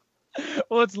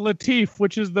 Well, it's Latif,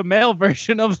 which is the male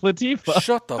version of Latifa.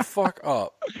 Shut the fuck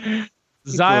up.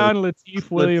 Zion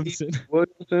Latif Williamson.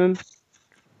 Williamson.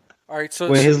 All right, so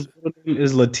Wait, his name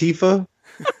is Latifa.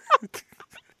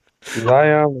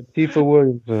 Zion Latifa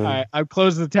Williamson. All right, I've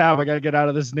closed the tab. I got to get out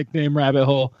of this nickname rabbit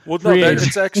hole. well, no,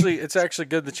 it's actually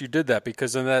good that you did that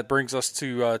because then that brings us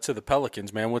to the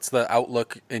Pelicans, man. What's the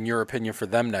outlook in your opinion for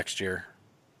them next year?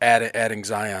 Adding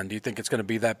Zion, do you think it's going to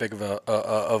be that big of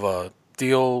a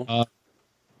deal?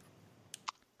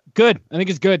 Good. I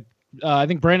think it's good. I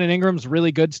think Brandon Ingram's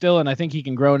really good still, and I think he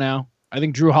can grow now. I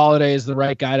think Drew Holiday is the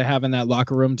right guy to have in that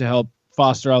locker room to help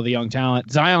foster all the young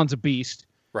talent. Zion's a beast.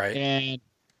 Right. And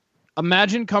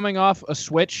imagine coming off a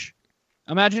switch.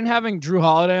 Imagine having Drew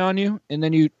Holiday on you, and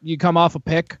then you come off a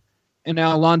pick, and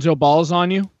now Alonzo Ball's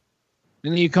on you.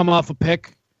 And then you come off a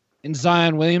pick, and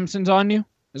Zion Williamson's on you.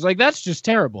 It's like, that's just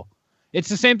terrible. It's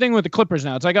the same thing with the Clippers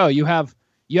now. It's like, oh, you have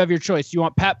your choice. You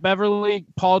want Pat Beverly,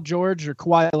 Paul George, or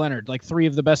Kawhi Leonard, like three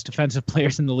of the best defensive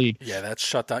players in the league. Yeah, that's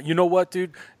shut down. You know what,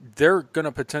 dude? They're going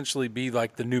to potentially be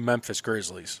like the new Memphis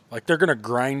Grizzlies. Like, they're going to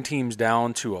grind teams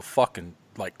down to a fucking,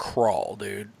 like, crawl,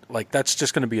 dude. Like, that's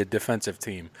just going to be a defensive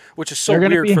team, which is so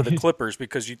weird for the Clippers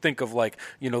because you think of, like,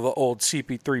 you know, the old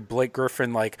CP3, Blake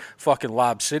Griffin, like, fucking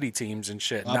Lob City teams and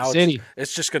shit. Now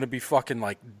it's just going to be fucking,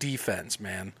 like, defense,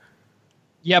 man.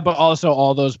 Yeah, but also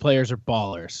all those players are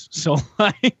ballers. So,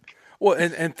 like... Well,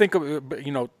 and think of,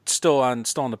 you know, still on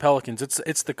the Pelicans,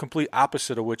 it's the complete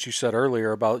opposite of what you said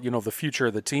earlier about, you know, the future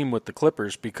of the team with the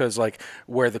Clippers, because like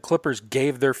where the Clippers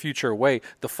gave their future away,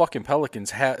 the fucking Pelicans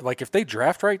had, like, if they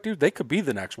draft right, dude, they could be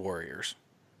the next Warriors.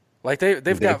 Like they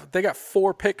got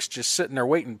 4 picks just sitting there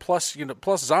waiting, plus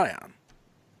Zion.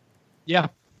 Yeah,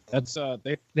 that's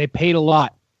they paid a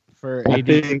lot for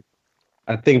AD.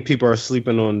 I think people are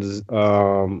sleeping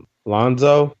on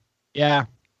Lonzo. Yeah.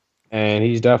 And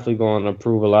he's definitely going to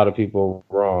prove a lot of people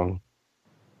wrong.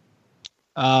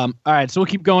 All right, so we'll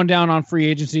keep going down on free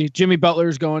agency. Jimmy Butler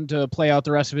is going to play out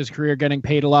the rest of his career getting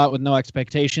paid a lot with no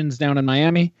expectations down in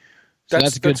Miami. So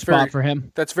that's a good spot for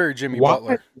him. That's very Jimmy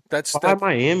Butler. Why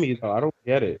Miami though? I don't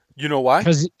get it. You know why?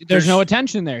 Because there's no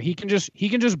attention there. He can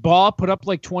just ball, put up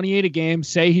like 28 a game,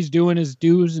 say he's doing his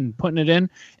dues and putting it in,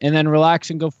 and then relax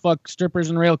and go fuck strippers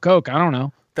and rail coke. I don't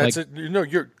know. That's it. You know,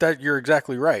 you're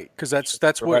exactly right, because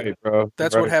that's what right, bro.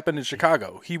 that's right. What happened in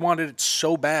Chicago. He wanted it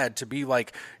so bad to be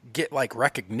like get like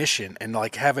recognition and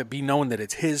like have it be known that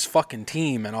it's his fucking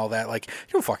team and all that. Like,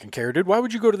 you don't fucking care, dude. Why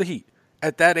would you go to the Heat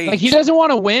at that age? Like, he doesn't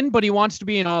want to win, but he wants to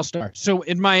be an all-star. So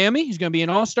in Miami, he's going to be an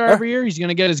all-star every year. He's going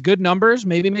to get his good numbers,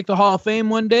 maybe make the Hall of Fame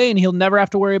one day, and he'll never have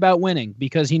to worry about winning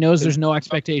because he knows there's no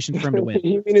expectation for him to win.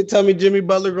 You mean to tell me Jimmy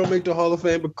Butler gonna make the Hall of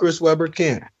Fame, but Chris Webber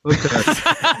can't? Okay.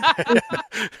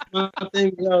 I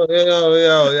think,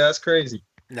 yo, that's crazy.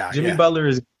 Nah, Jimmy Butler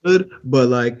is good, but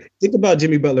like, think about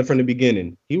Jimmy Butler from the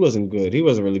beginning. He wasn't good. He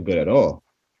wasn't really good at all.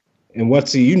 And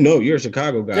Wutzke, you know, you're a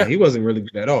Chicago guy. Yeah. He wasn't really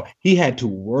good at all. He had to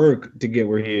work to get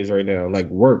where he is right now, like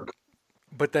work.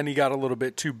 But then he got a little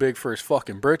bit too big for his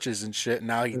fucking britches and shit.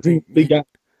 Now he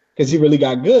really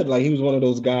got good. Like, he was one of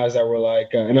those guys that were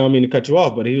like, and I don't mean to cut you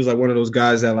off, but he was like one of those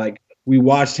guys that like we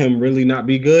watched him really not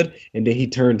be good, and then he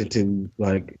turned into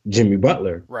like Jimmy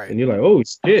Butler. Right. And you're like, oh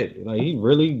shit, like he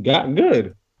really got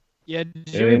good. Yeah,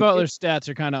 Jimmy Butler's stats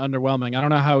are kind of underwhelming. I don't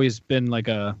know how he's been like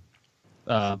a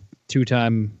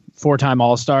 4-time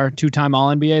All-Star, 2-time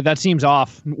All-NBA. That seems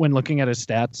off when looking at his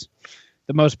stats.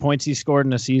 The most points he scored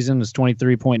in a season was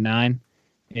 23.9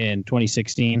 in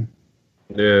 2016.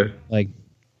 Yeah. Like,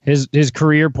 his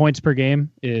career points per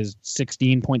game is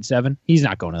 16.7. He's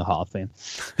not going to the Hall of Fame.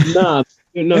 No,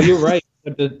 you're right.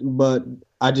 But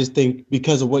I just think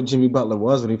because of what Jimmy Butler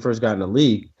was when he first got in the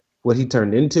league, what he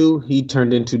turned into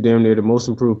damn near the most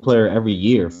improved player every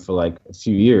year for like a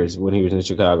few years when he was in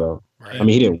Chicago. Right. I mean,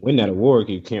 he didn't win that award.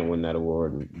 You can't win that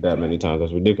award that many times.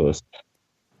 That's ridiculous.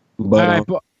 But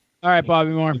all right,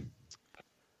 Bobby Moore.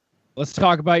 Let's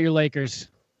talk about your Lakers.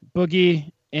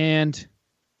 Boogie and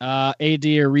AD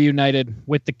are reunited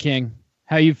with the King.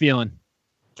 How you feeling?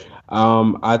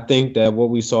 I think that what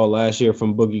we saw last year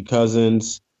from Boogie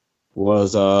Cousins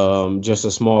was just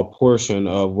a small portion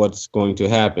of what's going to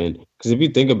happen. Because if you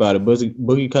think about it,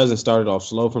 Boogie Cousins started off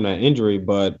slow from that injury,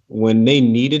 but when they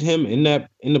needed him in the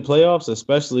playoffs,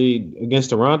 especially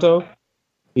against Toronto,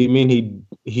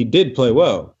 he did play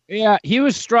well. Yeah, he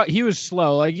was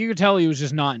slow. Like you could tell he was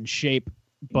just not in shape.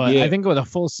 But yeah. I think with a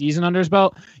full season under his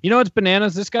belt, you know what's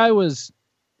bananas? This guy was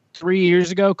 3 years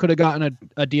ago could have gotten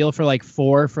a deal for like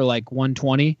 4 for like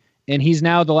 120. And he's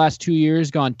now the last 2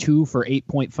 years gone 2 for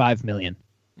 $8.5 million.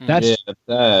 That's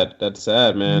sad. That's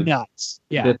sad, man. Nuts.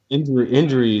 Yeah.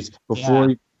 Injuries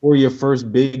before your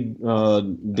first big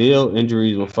deal,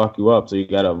 injuries will fuck you up. So you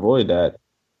got to avoid that.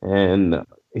 And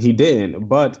he didn't.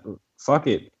 But fuck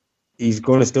it. He's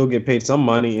going to still get paid some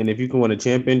money. And if you can win a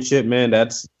championship, man,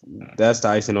 that's the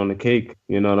icing on the cake.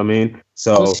 You know what I mean?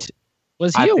 So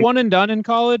was he a one and done in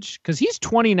college? Because he's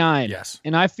 29. Yes.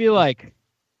 And I feel like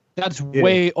that's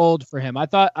way old for him. I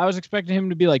was expecting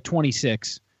him to be like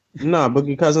 26. Nah,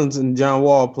 Boogie Cousins and John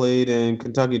Wall played in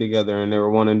Kentucky together, and they were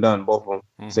one and done, both of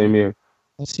them, same year.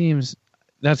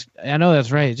 I know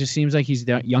that's right. It just seems like he's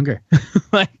younger.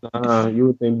 You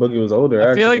would think Boogie was older.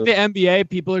 I feel like the NBA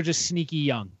people are just sneaky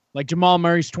young. Like Jamal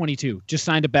Murray's 22, just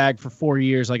signed a bag for 4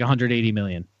 years, like $180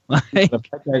 million.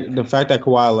 The fact that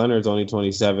Kawhi Leonard's only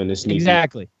 27 is sneaky.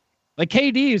 Exactly. Like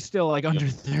KD is still like under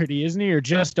 30, isn't he? Or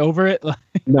just over it?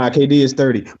 Nah, KD is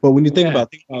 30. But when you think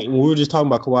about when we were just talking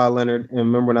about Kawhi Leonard, and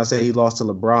remember when I said he lost to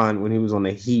LeBron when he was on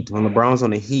the Heat, when LeBron was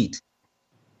on the Heat,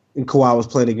 and Kawhi was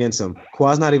playing against him.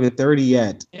 Kawhi's not even 30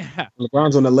 yet. Yeah.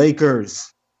 LeBron's on the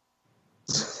Lakers.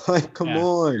 Like, come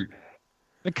on.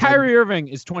 But Kyrie Irving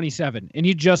is 27, and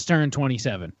he just turned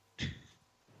 27.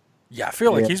 Yeah, I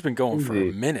feel like he's been going for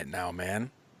a minute now, man.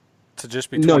 To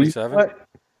just be 27.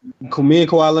 Me and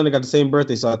Kawhi Leonard got the same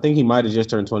birthday, so I think he might have just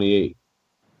turned 28.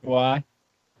 Why?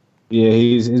 Yeah,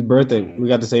 his birthday. We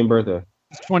got the same birthday.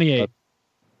 It's 28.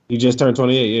 He just turned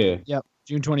 28, yeah. Yep,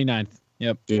 June 29th.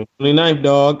 Yep. June 29th,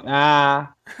 dog.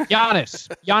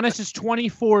 Giannis is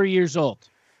 24 years old.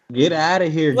 Get out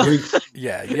of here, Greek.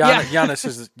 Yeah,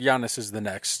 Giannis is the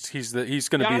next. He's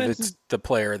going to be the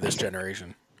player of this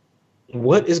generation.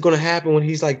 What is going to happen when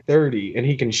he's like 30 and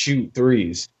he can shoot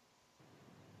threes?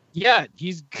 Yeah,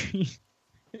 he's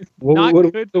what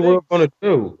is the world going to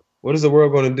do? What is the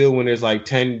world going to do when there's like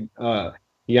 10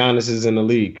 Giannis's in the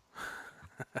league?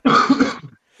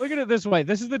 Look at it this way.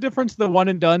 This is the difference the one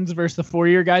and dones versus the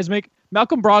 4-year guys make.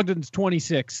 Malcolm Brogdon's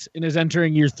 26 and is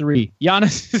entering year 3.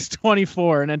 Giannis is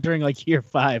 24 and entering like year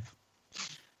 5.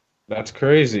 That's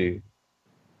crazy.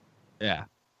 Yeah.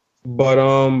 But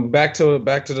back to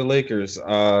the Lakers.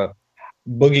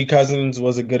 Boogie Cousins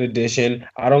was a good addition.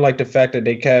 I don't like the fact that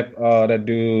they kept that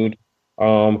dude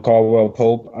Caldwell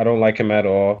Pope. I don't like him at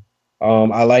all.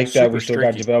 I like that we still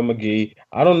got JaVale McGee.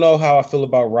 I don't know how I feel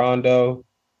about Rondo.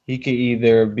 He could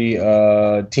either be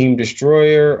a team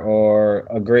destroyer or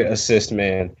a great assist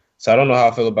man. So I don't know how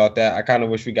I feel about that. I kind of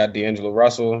wish we got D'Angelo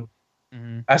Russell.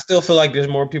 Mm-hmm. I still feel like there's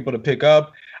more people to pick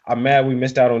up. I'm mad we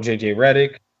missed out on JJ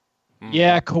Redick.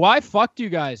 Yeah, Kawhi fucked you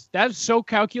guys. That's so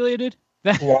calculated.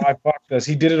 Kawhi fucked us.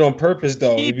 He did it on purpose,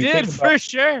 though. He did, for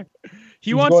sure.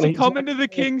 He wants to come into the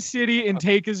King City and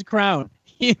take his crown.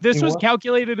 This was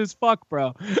calculated as fuck,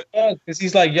 bro. Yeah, because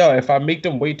he's like, yo, if I make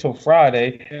them wait till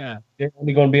Friday, they're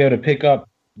only going to be able to pick up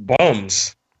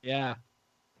bums. Yeah.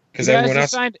 Because everyone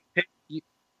else.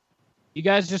 You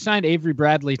guys just signed Avery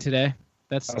Bradley today.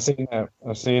 I've seen that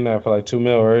for like $2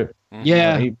 million, right?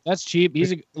 Yeah, that's cheap.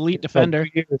 He's an elite defender.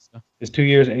 It's 2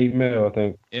 years, $8 million, I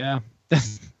think. Yeah.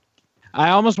 I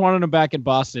almost wanted him back in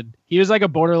Boston. He was like a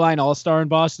borderline all-star in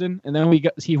Boston, and then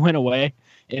he went away,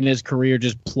 and his career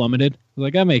just plummeted.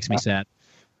 Like, that makes me sad.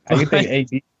 How do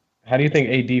you think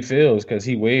AD feels? Because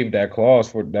he waived that clause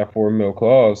for that $4 million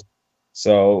clause,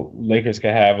 so Lakers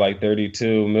could have like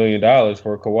 $32 million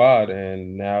for Kawhi,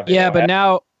 and now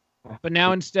but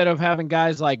now instead of having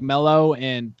guys like Melo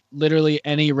and literally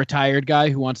any retired guy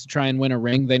who wants to try and win a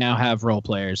ring, they now have role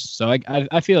players. So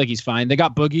I feel like he's fine. They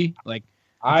got Boogie. Like,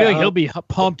 I feel like he'll be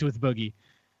pumped with Boogie.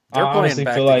 They're I honestly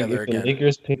feel like if the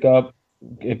Lakers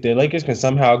if the Lakers can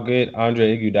somehow get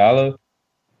Andre Iguodala.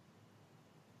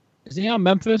 Is he on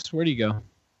Memphis? Where'd he go?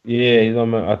 Yeah, he's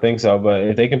on. I think so. But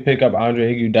if they can pick up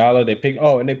Andre Iguodala, they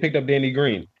picked up Danny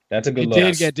Green. That's a good He look.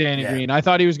 did get Danny Green. I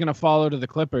thought he was going to follow to the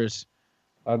Clippers.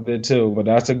 I did too, but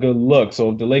that's a good look.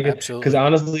 So if the Lakers, Absolutely. because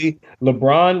honestly,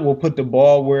 LeBron will put the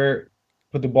ball where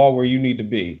you need to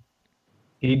be.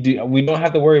 We don't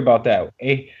have to worry about that.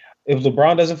 If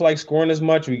LeBron doesn't feel like scoring as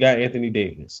much, we got Anthony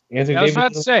Davis. I was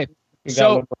about to say.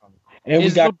 So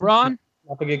is LeBron?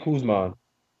 Not forget Kuzma.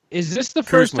 Is this the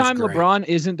first Kuzma's time great. LeBron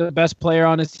isn't the best player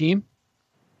on his team?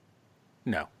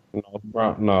 No.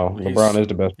 LeBron is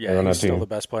the best player on that he's still team. the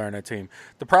best player on that team.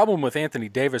 The problem with Anthony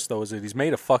Davis, though, is that he's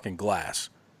made of fucking glass.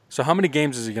 So how many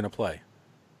games is he going to play?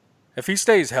 If he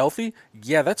stays healthy,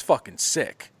 yeah, that's fucking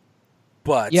sick.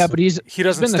 But He doesn't he's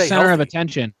been the stay center healthy. of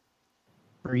attention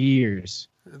for years.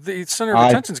 The center of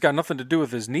attention's got nothing to do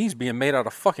with his knees being made out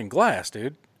of fucking glass,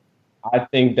 dude. I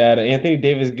think that Anthony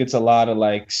Davis gets a lot of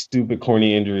like stupid,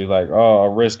 corny injuries, like a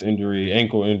wrist injury,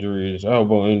 ankle injuries,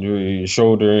 elbow injury,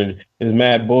 shoulder, and it's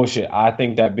mad bullshit. I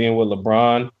think that being with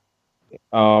LeBron,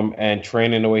 and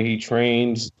training the way he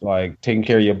trains, like taking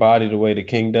care of your body the way the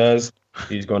King does,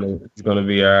 he's gonna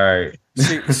be all right.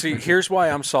 See, here's why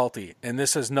I'm salty, and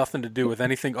this has nothing to do with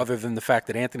anything other than the fact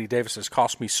that Anthony Davis has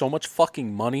cost me so much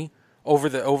fucking money over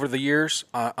the years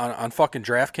on fucking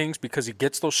DraftKings because he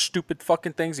gets those stupid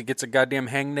fucking things. He gets a goddamn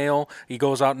hangnail. He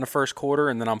goes out in the first quarter,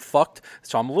 and then I'm fucked.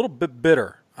 So I'm a little bit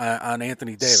bitter on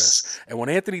Anthony Davis. And when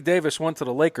Anthony Davis went to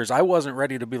the Lakers, I wasn't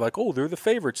ready to be like, oh, they're the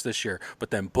favorites this year. But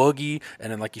then Boogie,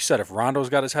 and then like you said, if Rondo's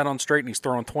got his head on straight and he's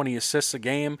throwing 20 assists a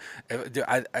game,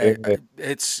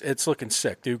 it's looking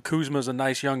sick, dude. Kuzma's a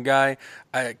nice young guy.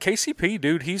 KCP,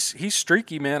 dude, he's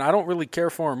streaky, man. I don't really care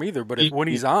for him either, but when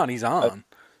he's on, he's on.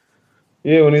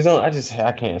 Yeah, when he's on,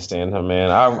 I can't stand him, man.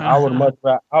 I would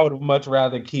much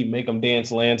rather make him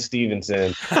dance Lance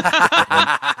Stevenson.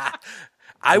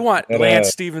 I want Lance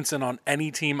Stevenson on any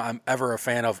team I'm ever a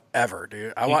fan of, ever,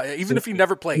 dude. Even if he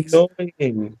never plays.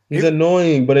 He's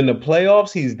annoying, but in the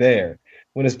playoffs, he's there.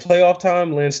 When it's playoff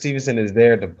time, Lance Stevenson is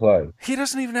there to play. He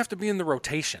doesn't even have to be in the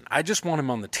rotation. I just want him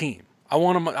on the team. I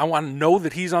want to know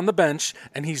that he's on the bench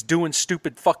and he's doing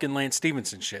stupid fucking Lance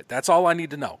Stevenson shit. That's all I need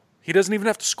to know. He doesn't even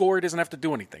have to score. He doesn't have to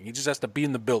do anything. He just has to be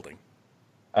in the building.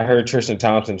 I heard Tristan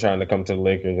Thompson trying to come to the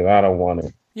Lakers, and I don't want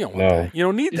it. You don't want that. You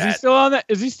don't need that.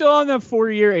 Is he still on that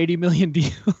 4-year, $80 million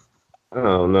deal? I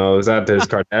don't know. Is that his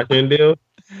Kardashian deal?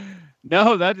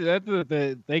 No, that's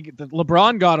the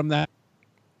LeBron got him that.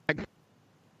 So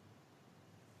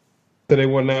they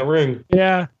won that ring.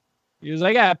 Yeah. He was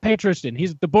like, yeah, pay Tristan.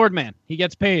 He's the board man. He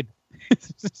gets paid.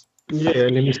 Yeah,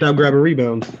 and then he stopped grabbing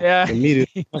rebounds. Yeah.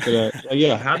 Immediately after that. Like,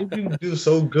 yeah, how did you do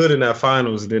so good in that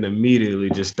finals and then immediately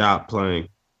just stop playing?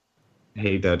 I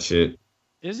hate that shit.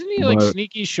 Isn't he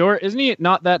sneaky short? Isn't he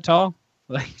not that tall?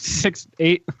 Like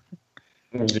 6'8"?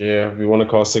 Yeah, if you want to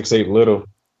call 6'8" little.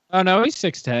 Oh no, he's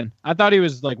 6'10". I thought he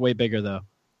was like way bigger though.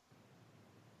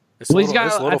 I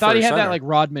thought he had that like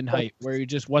Rodman height where he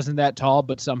just wasn't that tall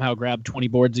but somehow grabbed 20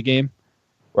 boards a game.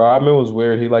 Rodman was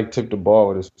weird. He like took the ball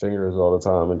with his fingers all the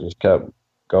time and just kept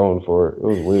going for it. It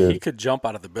was weird. He could jump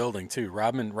out of the building too.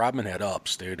 Rodman had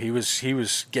ups, dude. He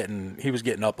was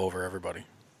getting up over everybody.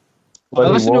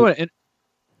 But listen to it.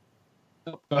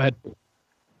 Go ahead.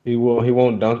 He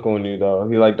won't dunk on you though.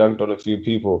 He like dunked on a few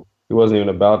people. He wasn't even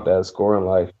about that scoring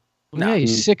life. Yeah,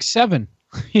 he's 6'7".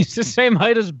 He's the same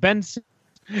height as Ben.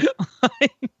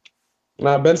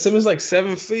 Nah, Ben Simmons like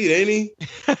 7 feet, ain't he?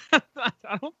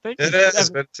 I don't think Ben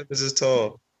Simmons is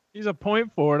tall. He's a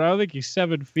point forward. I don't think he's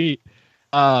 7 feet.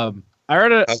 I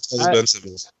heard it. Ben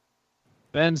Simmons.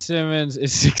 Ben Simmons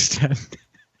is 6'10".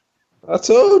 I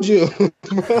told you,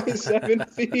 bro, he's 7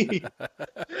 feet.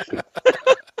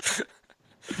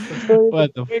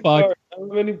 What the fuck? How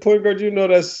many point guards you know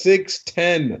that's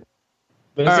 6'10"?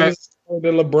 Ben Simmons is taller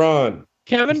than LeBron.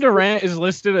 Kevin Durant is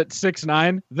listed at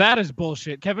 6'9". That is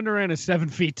bullshit. Kevin Durant is 7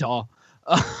 feet tall.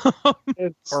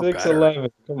 It's 6'11".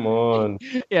 Come on.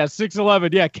 Yeah,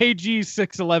 6'11". Yeah, KG's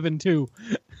 6'11" too.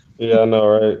 Yeah, I know,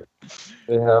 right?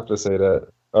 They have to say that.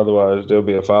 Otherwise, there'll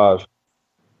be a 5.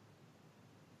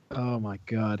 Oh my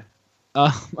god.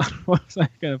 What was I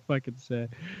gonna fucking say?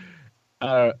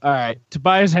 All right.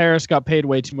 Tobias Harris got paid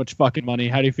way too much fucking money.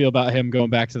 How do you feel about him going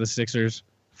back to the Sixers?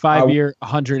 5-year,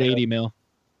 $180 million.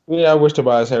 Yeah, I wish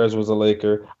Tobias Harris was a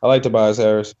Laker. I like Tobias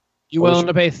Harris. You willing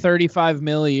to pay $35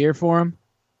 million a year for him?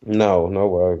 No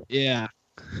way. Yeah.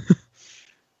 I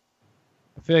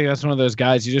feel like that's one of those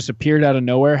guys. He just appeared out of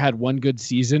nowhere, had one good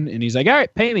season, and he's like, all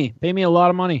right, pay me a lot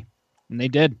of money. And they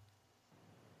did.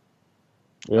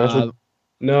 Yeah,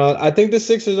 no, I think the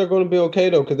Sixers are going to be okay,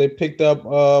 though, because they picked up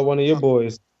one of your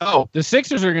boys. Oh, the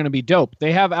Sixers are going to be dope.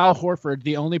 They have Al Horford,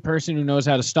 the only person who knows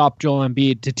how to stop Joel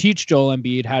Embiid, to teach Joel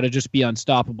Embiid how to just be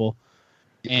unstoppable.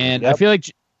 And I feel like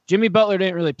Jimmy Butler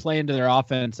didn't really play into their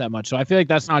offense that much, so I feel like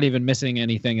that's not even missing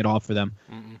anything at all for them.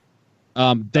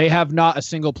 They have not a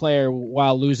single player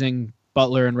while losing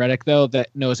Butler and Redick, though, that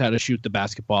knows how to shoot the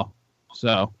basketball.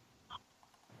 So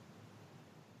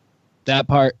that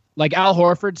part, like Al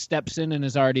Horford steps in and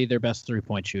is already their best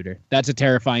three-point shooter. That's a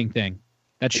terrifying thing.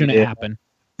 That shouldn't happen.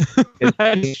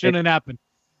 That shouldn't happen.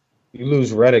 You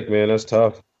lose Redick, man. That's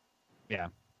tough. Yeah.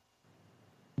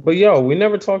 But we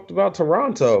never talked about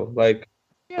Toronto. Like,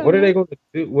 what are they going to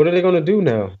do? What are they going to do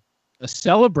now?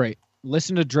 Celebrate.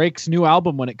 Listen to Drake's new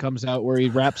album when it comes out, where he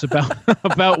raps about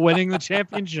about winning the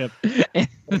championship. And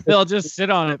they'll just sit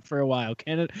on it for a while.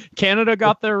 Canada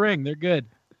got their ring. They're good.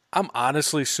 I'm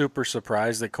honestly super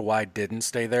surprised that Kawhi didn't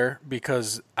stay there,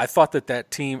 because I thought that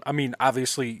team, I mean,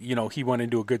 obviously, he went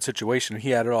into a good situation. He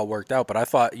had it all worked out. But I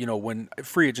thought, when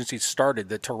free agency started,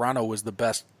 that Toronto was the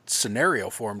best scenario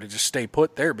for him to just stay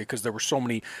put there, because there were so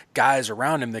many guys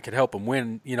around him that could help him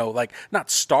win, like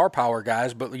not star power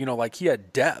guys, but, like he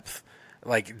had depth.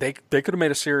 Like they could have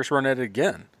made a serious run at it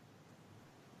again.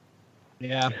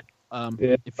 Yeah.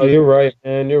 You're right,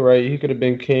 man. You're right. He could have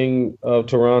been king of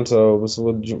Toronto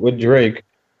with Drake,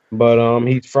 but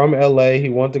he's from LA. He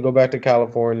wanted to go back to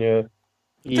California.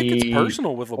 I think it's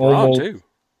personal with LeBron too.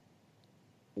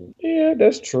 Yeah,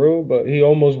 that's true. But he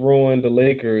almost ruined the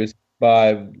Lakers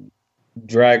by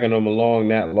dragging them along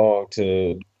that long.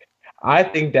 I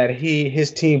think that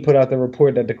his team put out the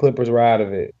report that the Clippers were out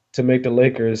of it to make the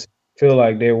Lakers feel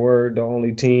like they were the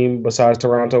only team besides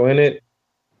Toronto in it.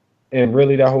 And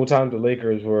really, that whole time, the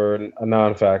Lakers were a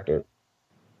non-factor.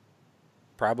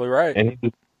 Probably right.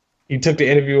 And he took the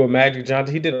interview with Magic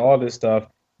Johnson. He did all this stuff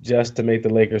just to make the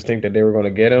Lakers think that they were going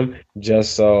to get him,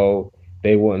 just so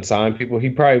they wouldn't sign people. He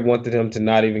probably wanted him to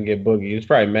not even get Boogie. He was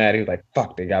probably mad. He was like,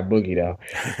 fuck, they got Boogie now.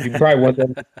 He probably wanted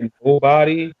them to get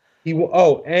nobody.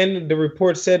 And the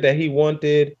report said that he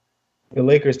wanted the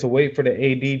Lakers to wait for the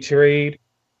AD trade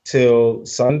till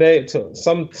Sunday, till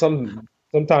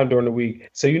sometime during the week.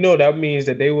 So that means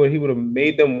that he would have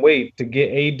made them wait to get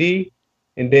AD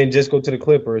and then just go to the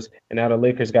Clippers. And now the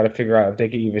Lakers got to figure out if they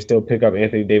can even still pick up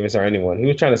Anthony Davis or anyone. He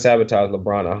was trying to sabotage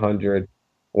LeBron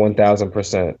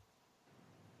 1,000%.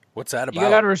 What's that about? You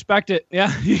got to respect it.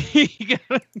 Yeah.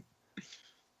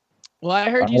 Well, I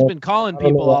heard he's been calling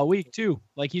people all week too.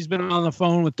 Like he's been on the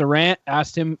phone with Durant,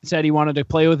 said he wanted to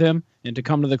play with him and to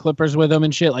come to the Clippers with him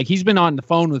and shit. Like he's been on the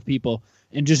phone with people.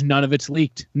 And just none of it's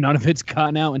leaked. None of it's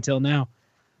gotten out until now.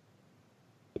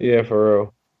 Yeah, for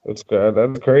real. That's good.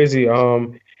 That's crazy.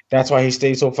 That's why he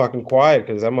stayed so fucking quiet,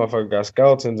 because that motherfucker got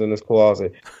skeletons in his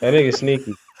closet. That nigga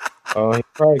sneaky. He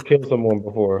probably killed someone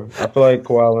before. I feel like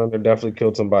Kawhi Leonard definitely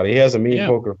killed somebody. He has a mean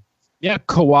poker. Yeah,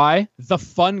 Kawhi, the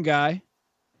fun guy.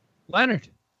 Leonard.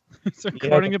 It's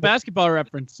according to Basketball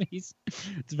Reference. It's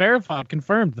verified,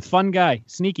 confirmed. The fun guy.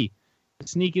 Sneaky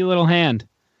little hand.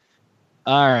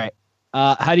 All right.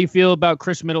 How do you feel about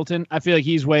Chris Middleton? I feel like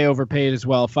he's way overpaid as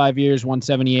well. 5 years,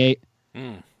 178.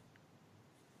 I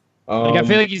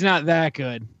feel like he's not that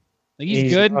good. Like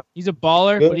he's good. He's a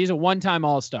baller, but he's a one-time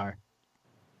All-Star.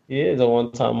 He is a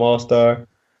one-time All-Star.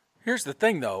 Here's the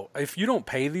thing, though. If you don't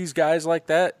pay these guys like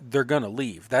that, they're going to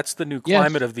leave. That's the new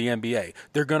climate of the NBA.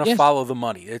 They're going to follow the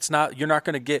money. You're not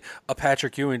going to get a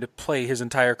Patrick Ewing to play his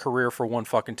entire career for one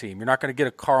fucking team. You're not going to get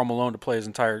a Karl Malone to play his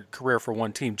entire career for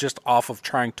one team just off of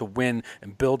trying to win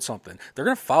and build something. They're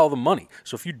going to follow the money.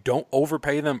 So if you don't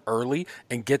overpay them early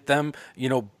and get them,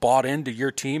 bought into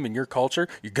your team and your culture,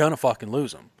 you're going to fucking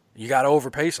lose them. You got to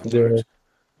overpay sometimes.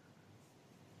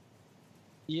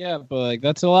 Yeah, but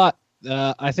that's a lot.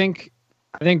 I think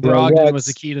Brogdon was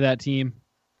the key to that team.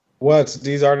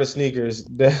 These are the sneakers.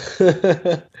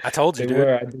 I told you,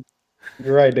 dude.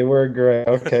 You're right. They were gray.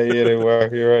 Okay, yeah, they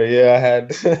were. You're right. Yeah, I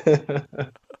had.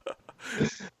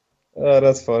 Oh,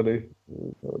 that's funny.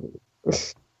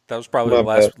 That was probably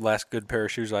the last good pair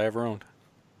of shoes I ever owned.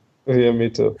 Yeah,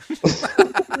 me too.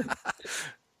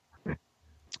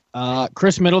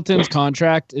 Chris Middleton's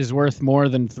contract is worth more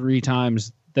than 3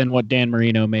 times than what Dan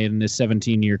Marino made in his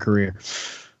 17-year career.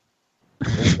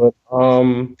 But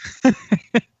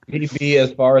he'd be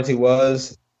as far as he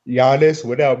was Giannis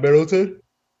without Middleton.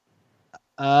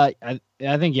 I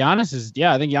think Giannis is.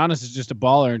 Yeah, I think Giannis is just a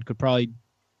baller and could probably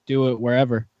do it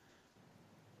wherever.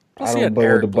 Plus, he had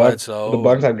Eric Bledsoe. The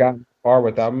Bucks have gotten far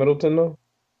without Middleton, though.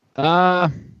 I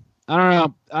don't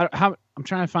know. I'm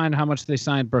trying to find how much they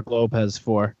signed Brook Lopez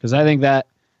for, because I think that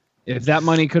if that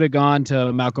money could have gone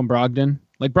to Malcolm Brogdon.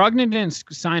 Like, Brogdon didn't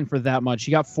sign for that much.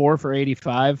 He got 4 for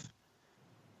 85,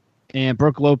 and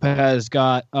Brook Lopez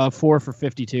got 4 for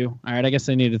 52. All right, I guess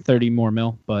they needed 30 more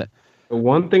mil, but the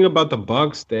one thing about the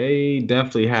Bucks, they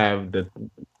definitely have the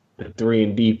the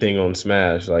 3-and-D thing on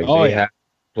Smash. Like Oh, they yeah. have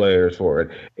players for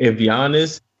it. If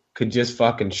Giannis could just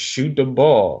fucking shoot the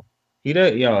ball, he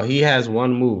has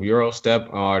one move, Euro step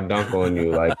or dunk on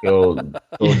you. Like he'll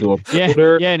do a Yeah,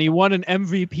 floater. yeah, and he won an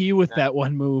MVP with that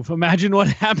one move. Imagine what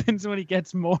happens when he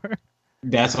gets more.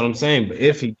 That's what I'm saying. But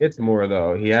if he gets more,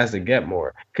 though, he has to get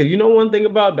more. Because you know one thing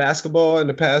about basketball in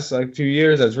the past like few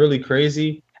years that's really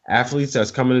crazy? Athletes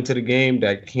that's coming into the game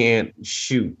that can't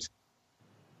shoot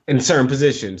in certain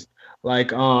positions.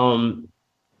 Like my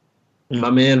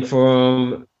man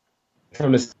from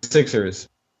the Sixers,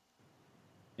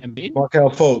 Embiid?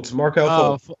 Markelle Fultz.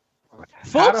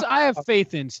 Fultz, I have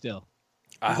faith in still.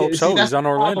 I hope See, so. that's He's on the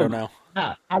Orlando problem.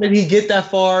 now. How did he get that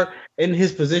far in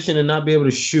his position and not be able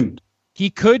to shoot? He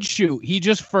could shoot. He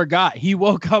just forgot. He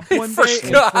woke up one day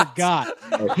and forgot.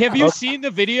 Have you seen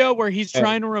the video where he's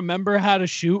trying to remember how to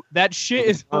shoot? That shit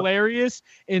is hilarious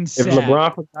and sad. If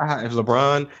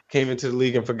LeBron came into the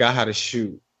league and forgot how to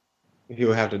shoot, he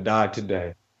would have to die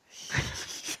today.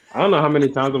 I don't know how many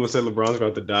times I'm gonna say LeBron's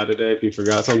going to die today if he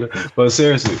forgot something, but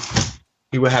seriously,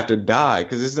 he would have to die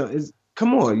because it's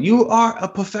come on, you are a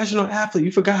professional athlete.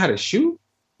 You forgot how to shoot?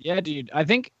 Yeah, dude. I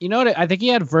think you know what? I think he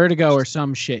had vertigo or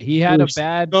some shit. He had a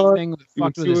bad thing that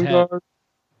fucked with his head.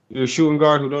 You're a shooting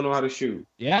guard who don't know how to shoot.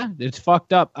 Yeah, it's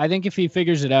fucked up. I think if he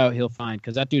figures it out, he'll find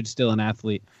because that dude's still an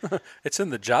athlete. It's in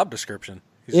the job description.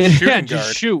 He's a shooting just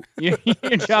guard. shoot.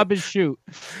 Your job is shoot.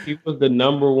 He was the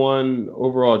number 1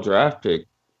 overall draft pick.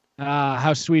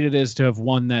 How sweet it is to have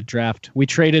won that draft. We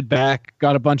traded back,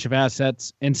 got a bunch of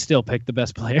assets, and still picked the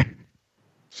best player.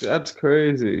 That's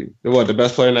crazy. What, the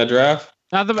best player in that draft?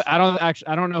 I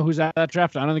don't know who's at that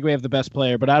draft. I don't think we have the best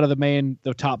player, but out of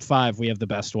the top 5, we have the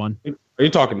best one. Are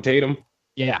you talking Tatum?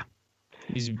 Yeah.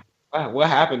 What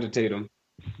happened to Tatum?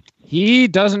 He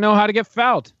doesn't know how to get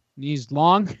fouled. He's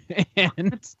long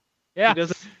and yeah. He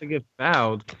doesn't have to get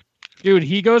fouled. Dude,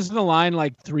 he goes to the line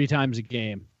like 3 times a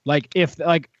game.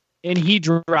 And he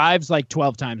drives like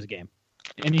 12 times a game.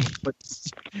 And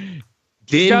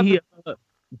Didn't he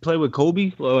play with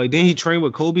Kobe? Didn't he train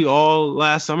with Kobe all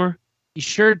last summer? He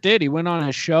sure did. He went on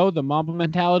a show, the Mamba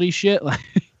Mentality shit.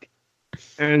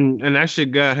 And that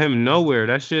shit got him nowhere.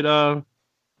 That shit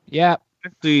yeah,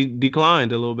 actually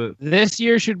declined a little bit. this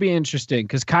year should be interesting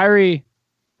because Kyrie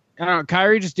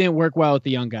just didn't work well with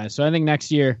the young guys. So I think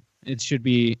next year it should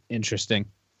be interesting.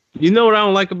 You know what I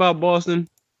don't like about Boston?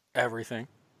 Everything.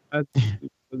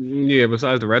 Yeah,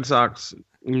 besides the Red Sox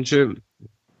and shit.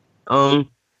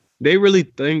 They really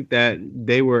think that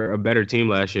they were a better team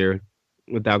last year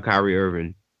without Kyrie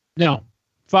Irving. No.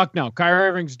 Fuck no. Kyrie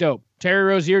Irving's dope. Terry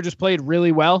Rozier just played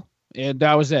really well, and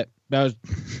that was it.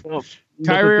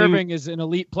 Kyrie Irving is an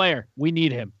elite player. We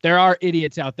need him. There are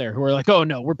idiots out there who are like, oh,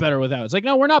 no, we're better without. It's like,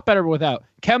 no, we're not better without.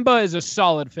 Kemba is a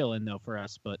solid fill-in, though, for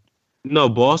us. But no,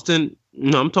 Boston.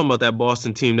 No, I'm talking about that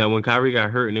Boston team that when Kyrie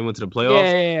got hurt and they went to the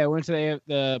playoffs. Yeah. Went to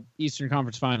the Eastern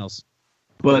Conference Finals.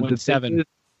 But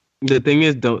the thing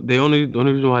is, the only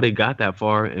reason why they got that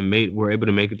far and were able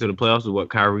to make it to the playoffs is what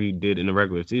Kyrie did in the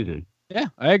regular season. Yeah,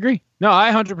 I agree. No,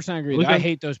 I 100% agree. I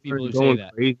hate those people who say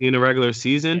that. Crazy in the regular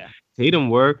season. Yeah. Tatum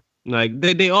worked. Like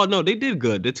they all know they did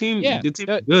good. The team was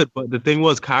good. But the thing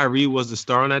was, Kyrie was the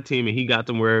star on that team, and he got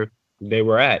them where they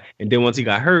were at. And then once he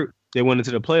got hurt, they went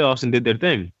into the playoffs and did their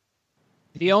thing.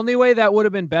 The only way that would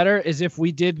have been better is if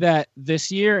we did that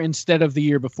this year instead of the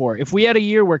year before. If we had a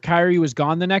year where Kyrie was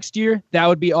gone the next year, that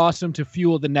would be awesome to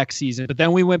fuel the next season. But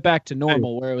then we went back to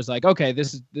normal where it was like, okay,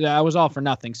 that was all for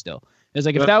nothing still. It's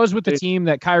like if that was with the team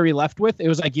that Kyrie left with, it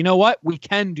was like, you know what? We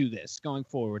can do this going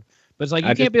forward. But it's like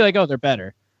you can't be like, oh, they're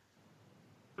better.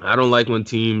 I don't like when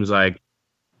teams like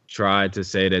try to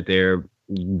say that they're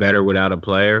better without a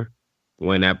player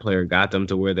when that player got them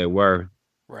to where they were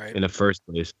in the first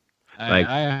place.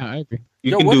 I agree.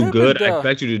 You can do good. I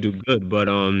expect you to do good. But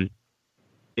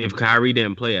if Kyrie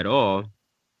didn't play at all,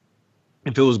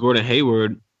 if it was Gordon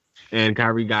Hayward and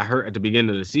Kyrie got hurt at the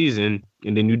beginning of the season,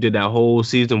 and then you did that whole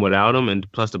season without him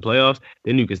and plus the playoffs,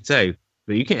 then you could say,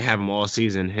 but you can't have him all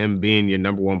season, him being your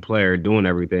number 1 player, doing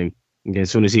everything. And then as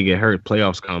soon as he get hurt,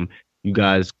 playoffs come, you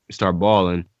guys start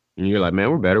balling, and you're like, man,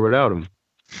 we're better without him.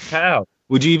 How?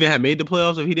 Would you even have made the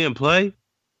playoffs if he didn't play?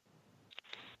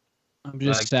 I'm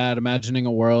just sad imagining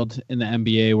a world in the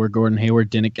NBA where Gordon Hayward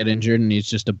didn't get injured and he's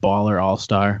just a baller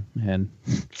all-star and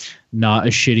not a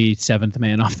shitty 7th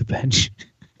man off the bench.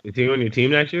 Is he on your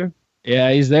team next year?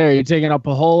 Yeah, he's there. He's taking up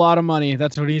a whole lot of money.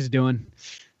 That's what he's doing.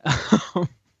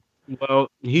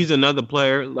 Well, he's another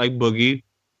player like Boogie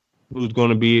who's going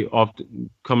to be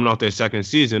coming off their second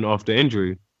season off the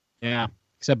injury. Yeah,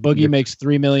 except Boogie makes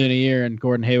 $3 million a year and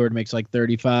Gordon Hayward makes like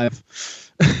 35.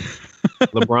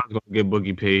 LeBron's going to get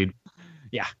Boogie paid.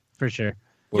 Yeah. for sure.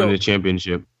 Win the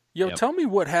championship. Yo, tell me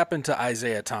what happened to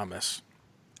Isaiah Thomas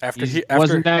after He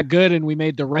wasn't that good, and we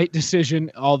made the right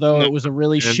decision, although it was a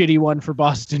really shitty one for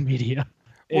Boston media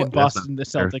and Boston, the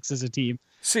Celtics as a team.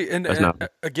 See, and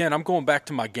again, I'm going back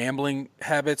to my gambling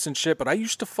habits and shit, but I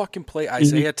used to fucking play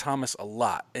Isaiah Thomas a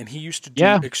lot, and he used to do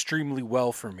extremely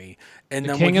well for me. And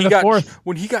then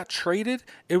when he got traded,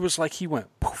 it was like he went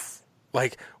poof.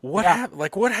 Like what happened?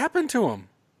 Like what happened to him?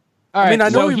 I mean, I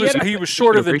know he was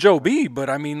shorter than Joe B, but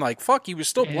I mean, like fuck, he was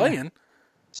still playing.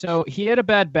 So he had a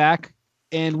bad back,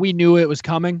 and we knew it was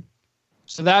coming.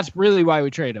 So that's really why we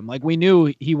traded him. Like we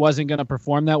knew he wasn't going to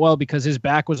perform that well because his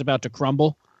back was about to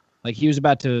crumble. Like he was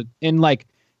about to, and like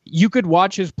you could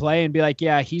watch his play and be like,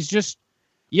 yeah, he's just.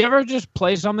 You ever just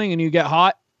play something and you get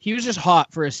hot? He was just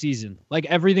hot for a season. Like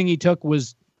everything he took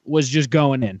was just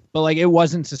going in, but like it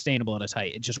wasn't sustainable at his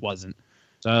height. It just wasn't.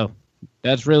 So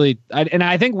that's really, and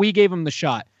I think we gave him the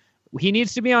shot. He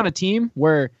needs to be on a team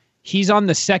where he's on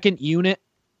the second unit.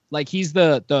 Like he's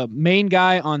the main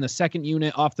guy on the second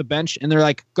unit off the bench, and they're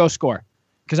like, go score.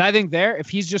 Because I think if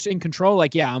he's just in control,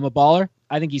 like, yeah, I'm a baller,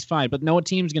 I think he's fine. But no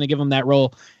team's going to give him that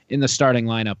role in the starting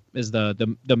lineup as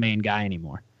the main guy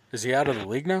anymore. Is he out of the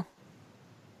league now?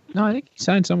 No, I think he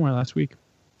signed somewhere last week.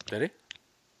 Did he?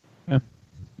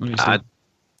 Yeah.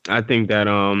 I think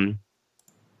that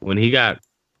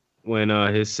when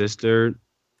his sister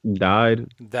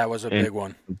died, that was a big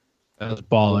one. That was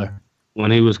baller.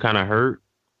 When he was kind of hurt,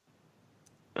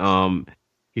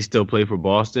 he still played for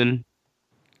Boston,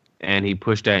 and he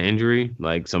pushed that injury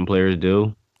like some players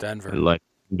do. Denver, like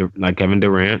Kevin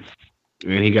Durant,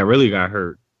 and he really got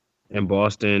hurt, and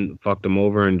Boston fucked him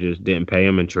over and just didn't pay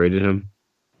him and traded him.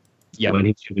 Yeah, when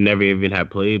he never even had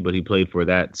played, but he played for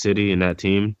that city and that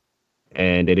team,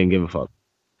 and they didn't give a fuck.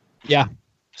 Yeah.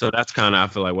 So that's kind of, I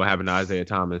feel like, what happened to Isaiah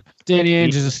Thomas. Danny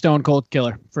Ainge is a stone cold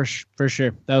killer for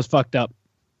sure. That was fucked up.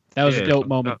 That was a dope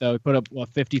moment, though. He put up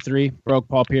 53, broke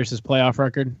Paul Pierce's playoff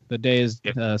record the day his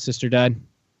sister died.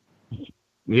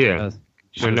 Yeah,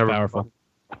 was powerful.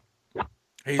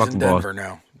 He's in Denver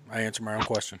now. I answered my own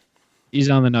question. He's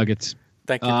on the Nuggets.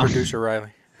 Thank you, producer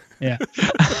Riley. Yeah.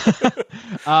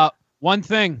 One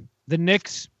thing, the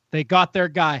Knicks, they got their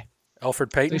guy.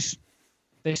 Elfrid Payton?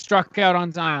 They struck out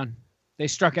on Zion. They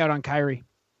struck out on Kyrie.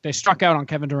 They struck out on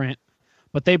Kevin Durant.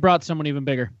 But they brought someone even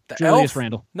bigger, Julius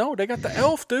Randle. No, they got the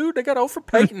elf, dude. They got Elfrid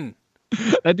Payton.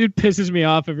 That dude pisses me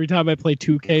off every time I play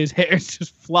 2K. His hair's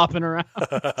just flopping around.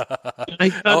 He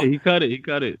cut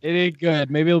it. It ain't good.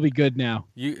 Maybe it'll be good now.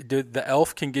 The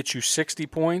elf can get you 60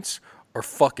 points or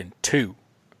fucking 2.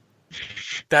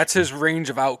 That's his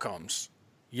range of outcomes.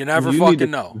 You never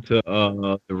fucking know. To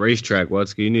the racetrack,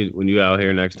 Wutzke. When you out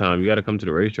here next time, you got to come to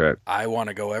the racetrack. I want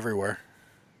to go everywhere.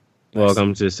 Well,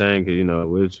 I'm just saying,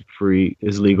 because it's free,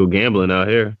 it's legal gambling out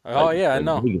here. Oh yeah, I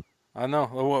know. I know.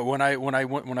 When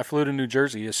I flew to New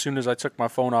Jersey, as soon as I took my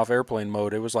phone off airplane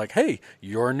mode, it was like, "Hey,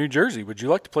 you're in New Jersey. Would you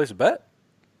like to place a bet?"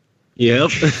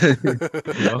 Yep.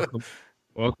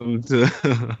 Welcome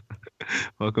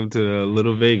to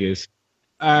Little Vegas.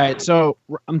 All right, so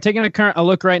I'm taking a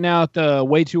look right now at the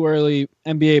way too early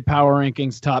NBA Power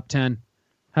Rankings top 10.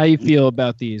 How you feel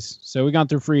about these? So we gone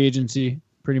through free agency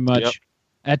pretty much. Yep.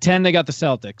 At 10, they got the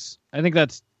Celtics. I think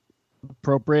that's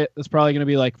appropriate. That's probably going to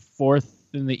be like 4th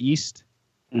in the East.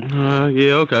 Yeah,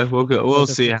 okay. We'll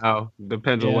see how.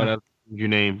 Depends on what you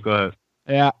name. Go ahead.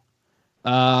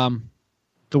 Yeah.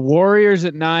 The Warriors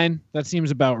at 9. That seems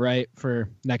about right for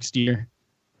next year.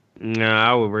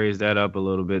 Nah, I would raise that up a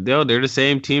little bit. They're the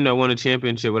same team that won a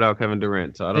championship without Kevin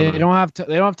Durant. So I don't know. They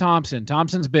don't have Thompson.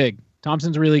 Thompson's big.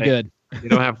 Thompson's really good. You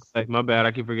don't have my bad.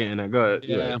 I keep forgetting that. Go ahead.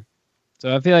 Yeah.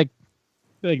 So I feel like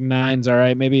 9's all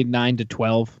right. Maybe 9 to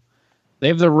 12. They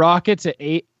have the Rockets at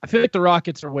 8. I feel like the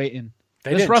Rockets are waiting.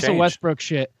 This Russell Westbrook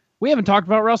shit. We haven't talked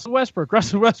about Russell Westbrook.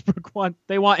 Russell Westbrook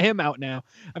they want him out now.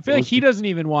 I feel like he doesn't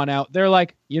even want out. They're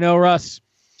like, Russ,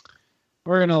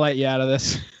 we're gonna let you out of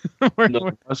this.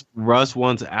 Russ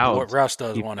wants out. What Russ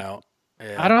does want out.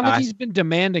 Yeah. I don't think he's been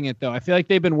demanding it though. I feel like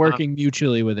they've been working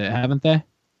mutually with it, haven't they?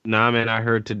 Nah, man. I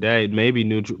heard today, maybe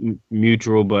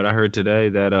mutual, but I heard today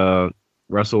that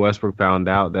Russell Westbrook found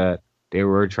out that they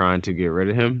were trying to get rid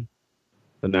of him,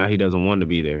 but now he doesn't want to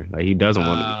be there. Like he doesn't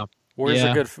want to be. Where's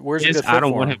a good fit I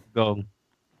don't for want him to go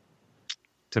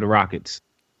to the Rockets.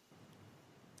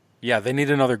 Yeah, they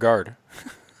need another guard.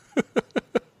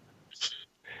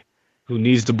 Who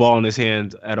needs the ball in his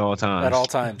hands at all times. At all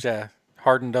times, yeah.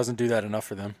 Harden doesn't do that enough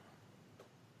for them.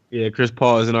 Yeah, Chris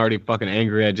Paul isn't already fucking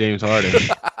angry at James Harden.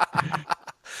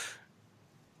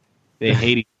 They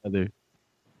hate each other.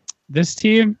 This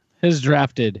team has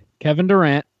drafted Kevin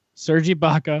Durant, Serge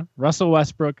Ibaka, Russell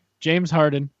Westbrook, James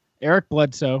Harden, Eric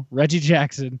Bledsoe, Reggie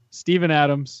Jackson, Steven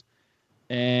Adams,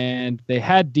 and they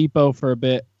had Depot for a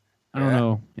bit. I don't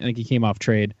know. I think he came off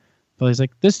trade. But he's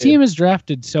like, this team has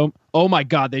drafted so... Oh, my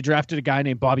God. They drafted a guy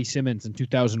named Bobby Simmons in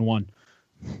 2001.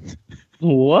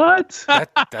 What?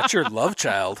 That's your love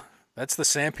child. That's the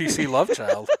SAMPC love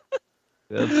child.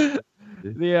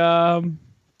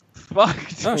 Fuck.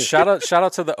 No, shout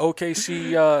out to the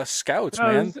OKC scouts,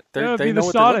 man. They know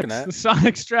what they're looking at. The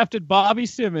Sonics drafted Bobby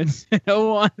Simmons in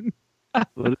 01.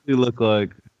 What does he look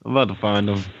like? I'm about to find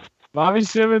him. Bobby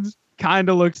Simmons kind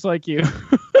of looks like you.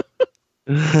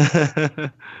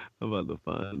 I'm about to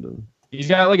find him. He's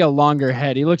got like a longer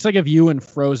head. He looks like if you and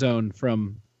Frozone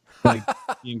from like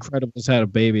The Incredibles had a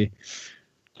baby.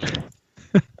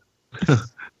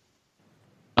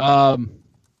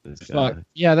 Fuck.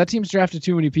 Yeah, that team's drafted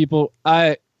too many people.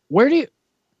 Where do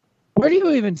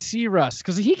you even see Russ?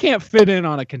 Because he can't fit in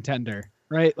on a contender,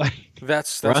 right? Like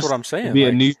that's Russ what I'm saying. Be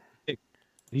a new Nick.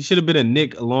 He should have been a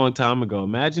Nick a long time ago.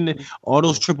 Imagine it, all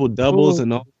those triple doubles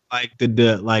and all like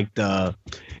the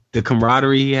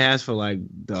camaraderie he has for like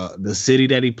the city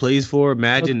that he plays for.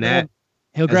 Imagine that.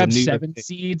 He'll grab 7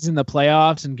 seeds in the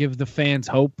playoffs and give the fans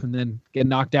hope, and then get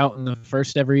knocked out in the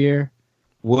first every year.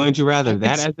 Wouldn't you rather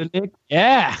that as a Nick?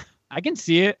 Yeah, I can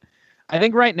see it. I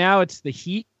think right now it's the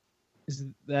Heat.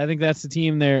 I think that's the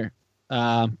team there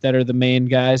that are the main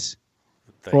guys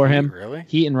for him. Really?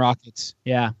 Heat and Rockets.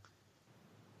 Yeah.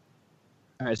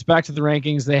 All right, so back to the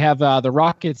rankings. They have the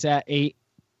Rockets at 8,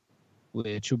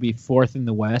 which will be 4th in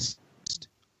the West.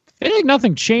 I think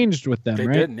nothing changed with them, They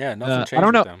right? didn't, yeah. Nothing changed I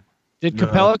don't know. with them. Did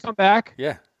Capella come back?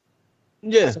 Yeah.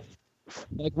 Yeah.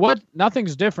 Like what?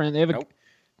 Nothing's different. They have Nope.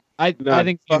 I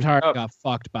think James Harden got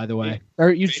fucked, by the way.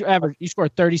 Or you score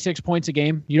 36 points a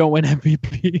game. You don't win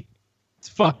MVP. It's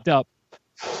fucked up.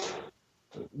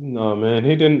 No, man,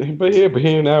 he didn't. But he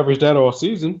didn't average that all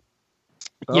season.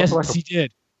 Yes, he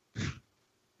did.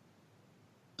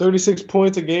 36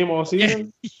 points a game all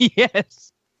season.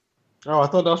 Yes. Oh, I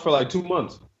thought that was for like 2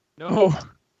 months. No.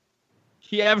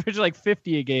 He averaged like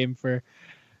 50 a game for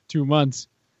 2 months.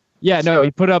 Yeah, no, he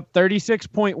put up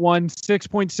 36.1,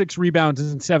 6.6 rebounds,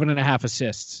 and 7.5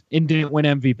 assists, and didn't win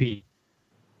MVP.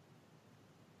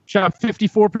 Shot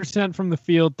 54% from the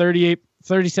field,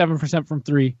 37% from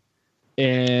 3,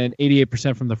 and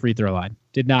 88% from the free throw line.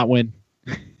 Did not win.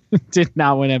 Did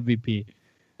not win MVP.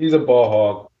 He's a ball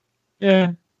hog.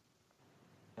 Yeah.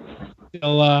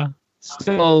 Still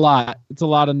a lot. It's a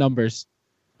lot of numbers.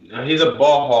 He's a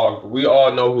ball hog. We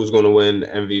all know who's going to win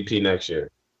MVP next year.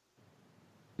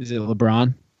 Is it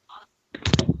LeBron?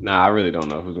 Nah, I really don't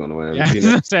know who's going to win Yeah, I MVP. was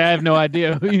gonna say I have no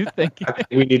idea who you think. I think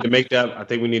we need to make that. I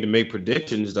think we need to make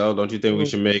predictions, though. Don't you think we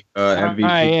should make MVP?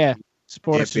 Yeah.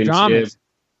 Sports dramas.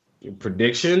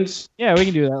 Predictions? Yeah, we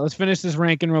can do that. Let's finish this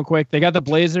ranking real quick. They got the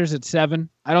Blazers at 7.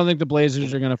 I don't think the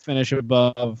Blazers are going to finish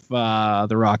above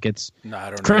the Rockets. No,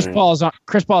 I don't know. Chris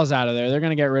Paul's out of there. They're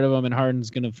going to get rid of him, and Harden's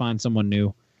going to find someone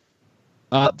new.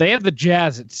 They have the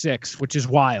Jazz at 6, which is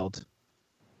wild.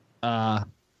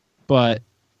 But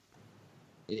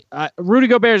Rudy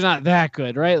Gobert's not that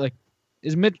good, right? Like,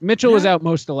 Mitchell was out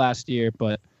most of last year,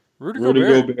 but Rudy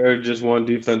Gobert just won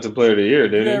Defensive Player of the Year,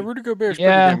 didn't he? Yeah, Rudy Gobert's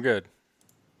pretty damn good.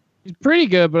 He's pretty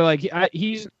good, but like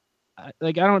he's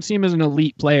like I don't see him as an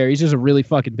elite player. He's just a really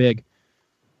fucking big.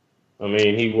 I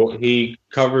mean, he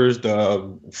covers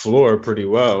the floor pretty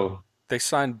well. They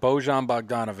signed Bojan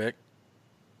Bogdanovic.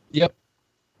 Yep.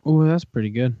 Oh, that's pretty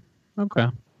good. Okay.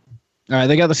 All right,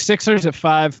 they got the Sixers at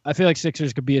 5. I feel like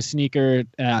Sixers could be a sneaker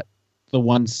at the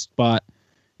 1 spot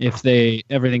if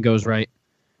everything goes right.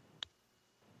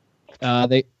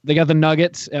 They got the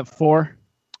Nuggets at 4.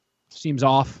 Seems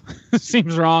off.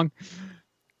 Seems wrong.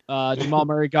 Jamal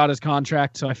Murray got his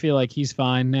contract, so I feel like he's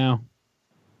fine now.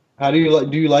 How do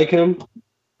you like him?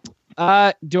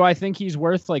 Do I think he's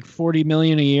worth like $40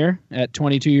 million a year at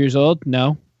 22 years old?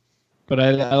 No. But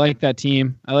I like that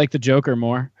team. I like the Joker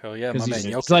more. Hell yeah, my man.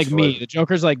 It's like me. The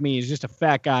Joker's like me. He's just a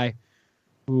fat guy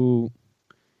who,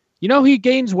 he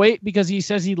gains weight because he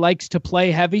says he likes to play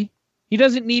heavy. He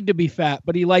doesn't need to be fat,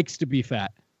 but he likes to be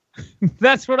fat.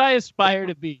 That's what I aspire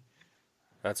to be.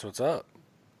 That's what's up.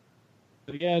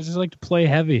 But yeah, I just like to play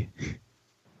heavy.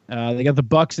 They got the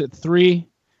Bucks at 3,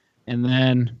 and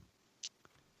then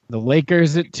the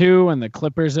Lakers at 2, and the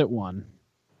Clippers at 1.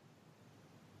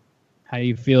 How do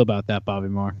you feel about that, Bobby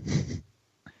Moore?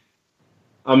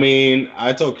 I mean,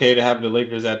 it's okay to have the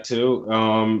Lakers at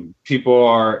 2. People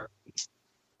are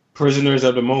prisoners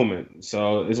of the moment.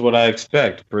 So it's what I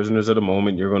expect. Prisoners of the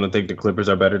moment. You're going to think the Clippers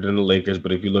are better than the Lakers,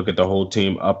 but if you look at the whole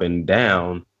team up and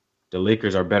down, the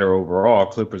Lakers are better overall.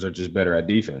 Clippers are just better at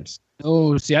defense.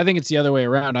 Oh, see, I think it's the other way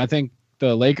around. I think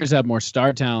the Lakers have more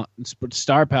star talent,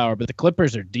 star power, but the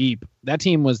Clippers are deep. That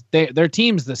team their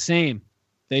team's the same.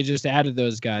 They just added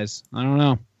those guys. I don't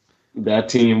know. That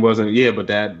team wasn't, but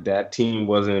that team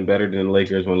wasn't better than the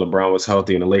Lakers when LeBron was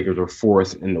healthy and the Lakers were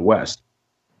 4th in the West.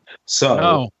 So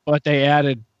no, but they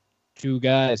added 2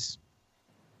 guys,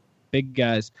 big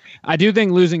guys. I do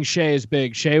think losing Shea is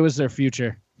big. Shea was their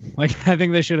future. Like I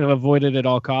think they should have avoided at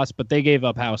all costs, but they gave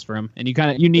up House for him, and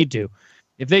you need to.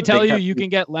 If they tell you can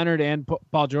get Leonard and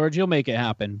Paul George, you'll make it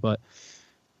happen. But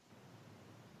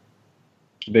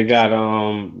they got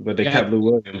kept Lou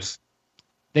Williams.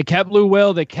 They kept Lou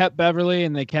Will, they kept Beverly,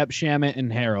 and they kept Shamet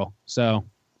and Harrell. So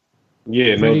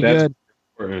that's good.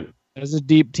 Important. That's a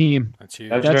deep team. That's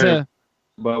huge.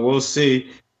 But we'll see.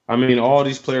 I mean, all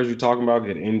these players we're talking about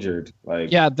get injured.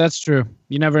 Yeah, that's true.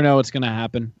 You never know what's going to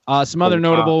happen. Some other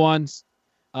notable ones.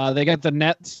 They got the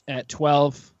Nets at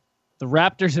 12. The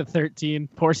Raptors at 13.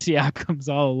 Poor Siakam's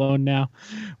all alone now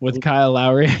with Kyle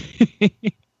Lowry.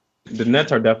 The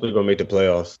Nets are definitely going to make the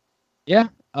playoffs. Yeah,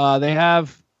 they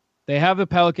have the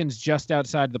Pelicans just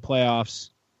outside the playoffs.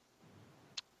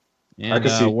 And, I can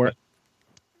see.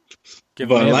 Give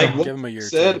them a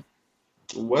year.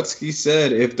 Wutzke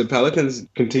said if the Pelicans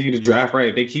continue to draft right,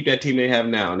 if they keep that team they have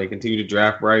now, and they continue to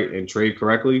draft right and trade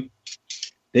correctly,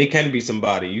 they can be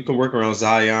somebody. You can work around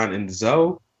Zion and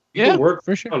Zoe. You can work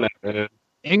for sure. On that, man.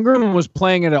 Ingram was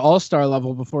playing at an all-star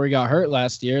level before he got hurt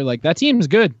last year. Like that team's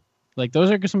good. Like those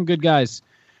are some good guys.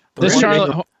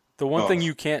 The one thing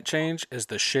you can't change is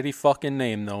the shitty fucking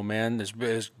name, though, man.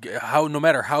 No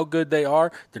matter how good they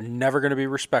are, they're never going to be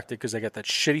respected because they got that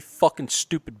shitty fucking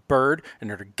stupid bird, and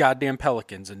they're the goddamn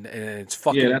Pelicans, and it's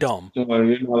fucking dumb. You're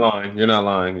not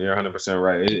lying. You're 100%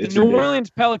 right. The New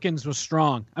Orleans Pelicans was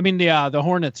strong. I mean, the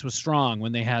Hornets was strong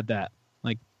when they had that.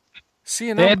 Like, see,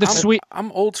 and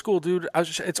I'm old school, dude.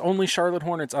 It's only Charlotte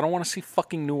Hornets. I don't want to see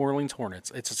fucking New Orleans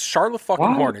Hornets. It's Charlotte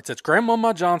fucking Hornets. It's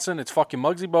Grandmama Johnson. It's fucking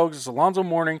Muggsy Bogues. It's Alonzo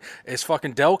Mourning. It's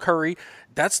fucking Del Curry.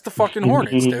 That's the fucking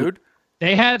Hornets, dude.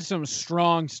 They had some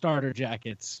strong starter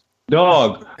jackets.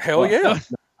 Dog. Hell yeah.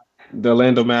 The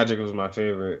Orlando Magic was my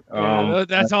favorite.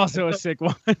 That's also a sick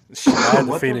one.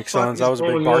 The Phoenix Suns. I was a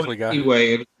big Barkley guy.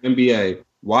 Anyway, NBA.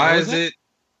 Why is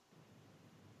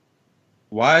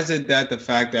it that the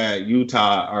fact that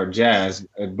Utah are Jazz,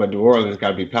 but New Orleans got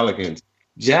to be Pelicans?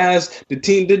 Jazz,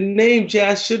 the name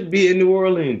Jazz should be in New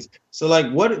Orleans. So, like,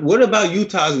 what about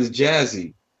Utah's is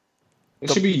Jazzy?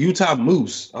 It should be Utah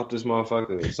Moose off this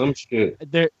motherfucker. Some shit.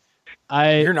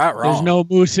 You're not wrong. There's no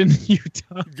Moose in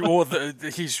Utah. Well,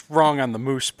 he's wrong on the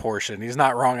Moose portion. He's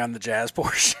not wrong on the Jazz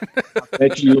portion. I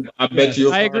bet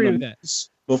you. I agree with that.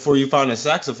 Before you found a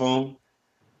saxophone.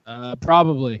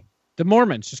 Probably. The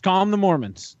Mormons. Just call them the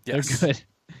Mormons. Yes. They're good.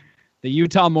 The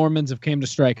Utah Mormons have came to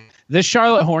strike. This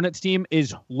Charlotte Hornets team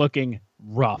is looking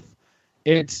rough.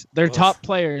 Their top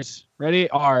players, ready,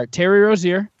 are Terry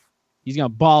Rozier. He's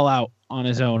going to ball out on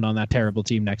his own on that terrible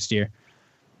team next year.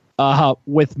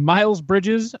 With Miles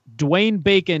Bridges, Dwayne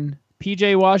Bacon,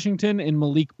 PJ Washington, and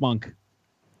Malik Monk.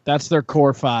 That's their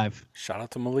core 5. Shout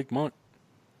out to Malik Monk.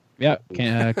 Yeah,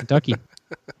 Kentucky.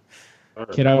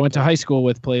 Kid I went to high school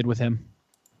with, played with him.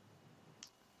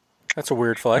 That's a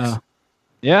weird flex.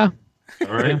 Yeah.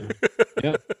 All right.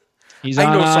 Yeah. He's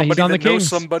on the Kings. Knows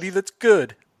somebody that's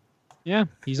good. Yeah,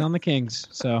 he's on the Kings.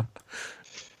 So,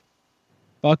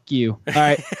 fuck you. All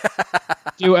right.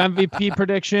 Do MVP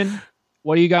prediction.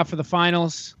 What do you got for the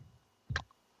finals?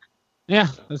 Yeah,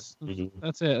 that's it.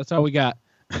 That's all we got.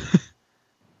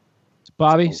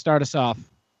 Bobby, start us off.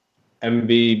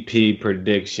 MVP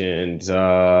predictions.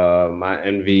 My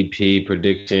MVP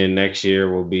prediction next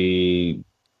year will be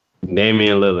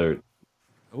Damian Lillard.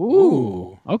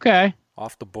 Ooh, okay.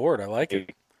 Off the board. I like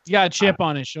it. He's got a chip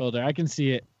on his shoulder. I can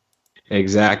see it.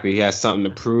 Exactly. He has something to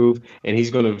prove, and he's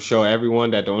going to show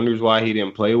everyone that the only reason why he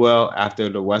didn't play well after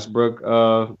the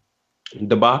Westbrook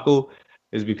debacle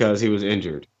is because he was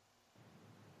injured.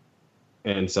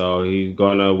 And so he's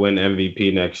going to win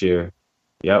MVP next year.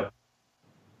 Yep.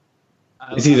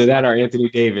 It's either that or Anthony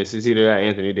Davis. It's either that or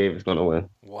Anthony Davis going to win.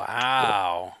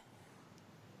 Wow.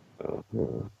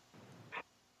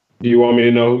 Do you want me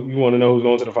to know? You want to know who's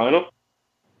going to the final?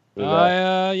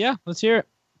 Yeah, let's hear it.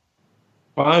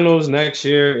 Finals next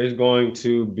year is going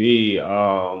to be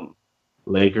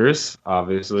Lakers,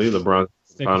 obviously. LeBron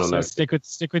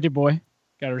stick with your boy.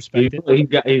 Gotta respect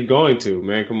it. He's going to,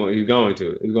 man. Come on, he's going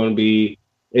to. It's going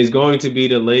to be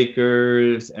the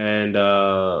Lakers and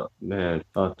man,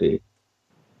 fuck it.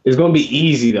 It's going to be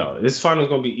easy though. This final is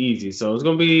going to be easy. So it's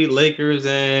going to be Lakers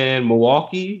and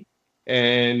Milwaukee.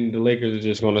 and the Lakers are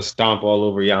just going to stomp all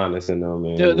over Giannis and them.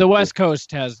 Man. The West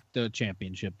Coast has the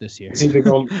championship this year. It's either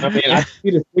going, I mean, I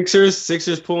see the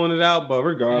Sixers pulling it out, but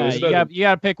regardless, you got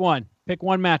to pick one. Pick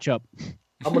one matchup.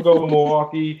 I'm gonna go with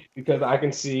Milwaukee because I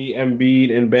can see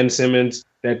Embiid and Ben Simmons,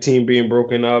 that team being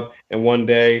broken up, and one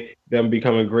day them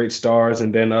becoming great stars,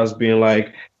 and then us being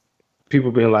like,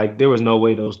 people being like, there was no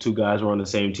way those two guys were on the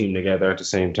same team together at the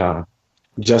same time,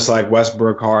 just like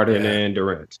Westbrook, Harden, and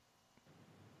Durant.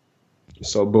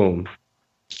 So boom,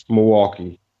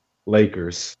 Milwaukee,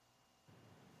 Lakers.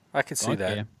 I can see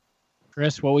that.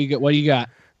 Chris, what do you got?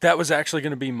 That was actually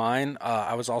going to be mine.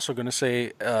 I was also going to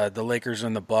say the Lakers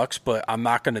and the Bucks, but I'm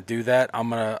not going to do that. I'm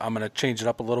gonna change it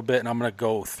up a little bit, and I'm going to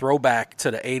go throwback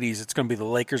to the '80s. It's going to be the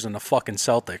Lakers and the fucking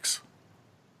Celtics.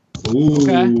 Ooh.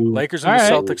 Okay. Lakers and the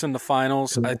Celtics in the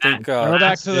finals. I think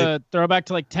throwback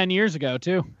to like 10 years ago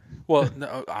too. Well,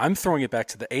 no, I'm throwing it back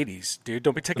to the '80s, dude.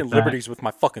 Don't be taking liberties with my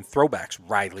fucking throwbacks,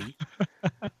 Riley.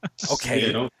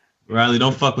 Okay. Yeah, Riley,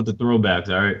 don't fuck with the throwbacks,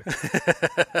 all right?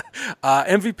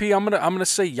 MVP, I'm gonna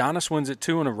say Giannis wins it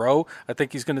 2 in a row. I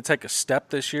think he's gonna take a step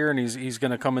this year, and he's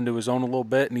gonna come into his own a little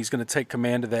bit, and he's gonna take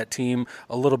command of that team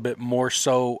a little bit more.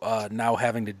 So now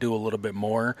having to do a little bit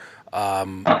more.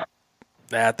 I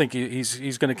think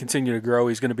he's gonna continue to grow.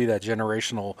 He's gonna be that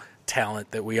generational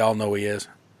talent that we all know he is.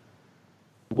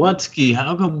 Wutzke,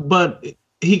 how come? But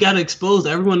he got exposed.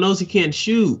 Everyone knows he can't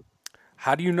shoot.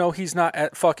 How do you know he's not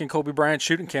at fucking Kobe Bryant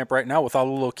shooting camp right now with all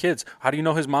the little kids? How do you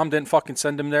know his mom didn't fucking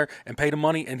send him there and pay the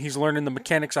money and he's learning the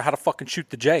mechanics of how to fucking shoot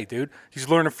the J, dude? He's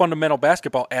learning fundamental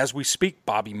basketball as we speak,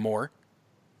 Bobby Moore.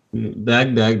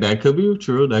 That could be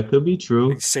true. That could be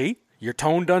true. See? Your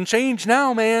tone done changed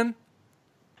now, man.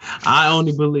 I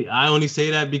only say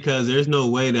that because there's no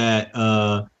way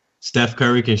that Steph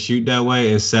Curry can shoot that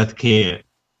way and Seth can't.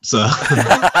 So,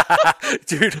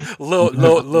 dude, little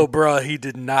bruh, he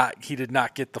did not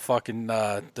get the fucking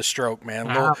the stroke, man.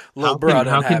 Little bruh,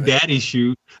 how can daddy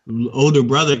shoot? Older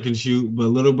brother can shoot, but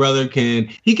little brother can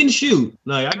shoot.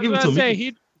 Like I give it to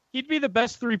him. He'd be the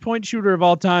best 3-point shooter of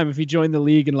all time if he joined the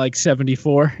league in like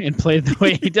 '74 and played the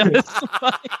way he does.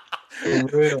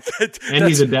 For real. And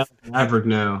he's a Dallas Maverick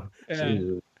now.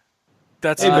 Yeah.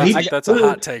 That's a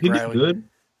hot take, Riley. Good.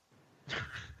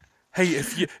 Hey,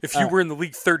 if you were in the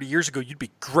league 30 years ago, you'd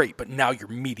be great, but now you're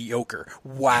mediocre,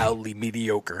 wildly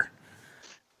mediocre.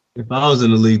 If I was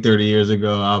in the league 30 years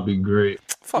ago, I'll be great.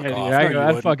 Fuck off. Dude,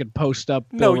 I'd fucking post up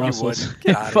Bill Russell's. You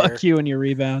wouldn't. Fuck you and your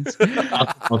rebounds.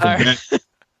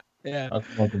 Yeah. I'll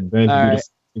fucking bench the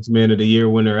 6th man of the year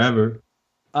winner ever.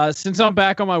 Since I'm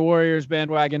back on my Warriors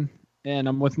bandwagon and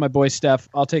I'm with my boy Steph,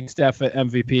 I'll take Steph at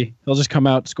MVP. He'll just come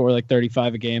out, score like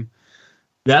 35 a game.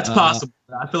 That's possible.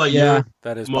 I feel like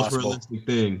that is the most possible. realistic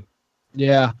thing.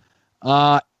 Yeah.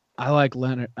 I like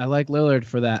Leonard. I like Lillard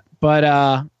for that. But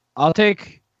I'll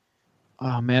take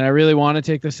I really want to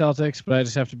take the Celtics, but I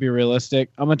just have to be realistic.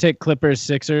 I'm gonna take Clippers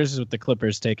Sixers with the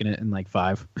Clippers taking it in like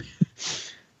 5.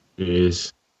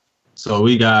 Yes. So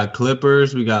we got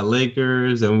Clippers, we got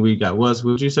Lakers, and we got what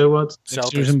would you say what?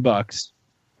 Sixers and Bucks.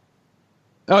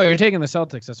 Oh, you're taking the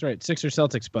Celtics. That's right. Sixers,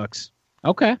 Celtics, Bucks.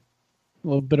 Okay. A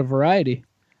little bit of variety.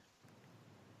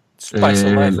 Spice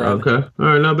of life, right? Okay. All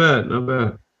right, not bad.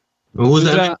 Well, who's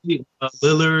that?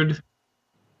 Lillard.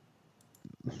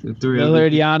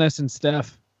 Lillard, Giannis, and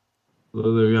Steph.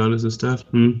 Lillard, Giannis, and Steph.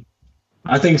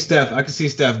 I think Steph. I can see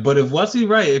Steph. But if Wutzke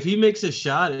right, if he makes a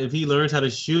shot, if he learns how to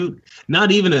shoot,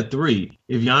 not even a 3,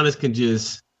 if Giannis can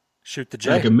just shoot the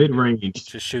J, like a mid-range,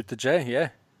 just shoot the J, yeah.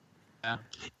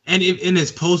 And if in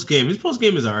his post game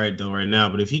is all right though right now.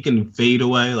 But if he can fade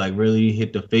away, like really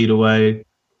hit the fade away,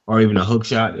 or even a hook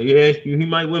shot, yeah, he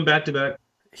might win back to back.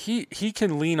 He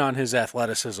can lean on his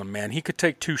athleticism, man. He could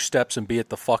take 2 steps and be at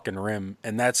the fucking rim,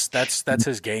 and that's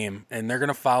his game. And they're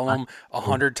gonna follow him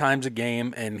 100 times a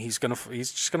game, and he's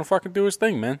just gonna fucking do his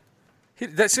thing, man.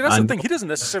 That's the thing. He doesn't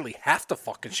necessarily have to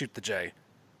fucking shoot the J.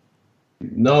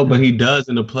 No, but he does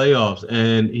in the playoffs,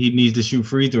 and he needs to shoot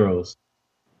free throws.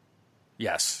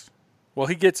 Yes. Well,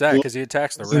 he gets that because he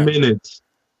attacks the rim.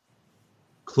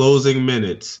 Closing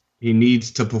minutes. He needs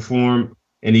to perform,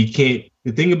 and he can't.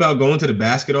 The thing about going to the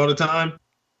basket all the time,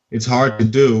 it's hard to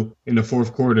do in the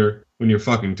 4th quarter when you're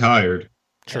fucking tired.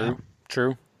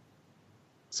 True.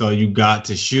 So you got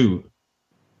to shoot,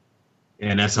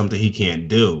 and that's something he can't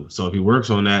do. So if he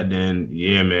works on that, then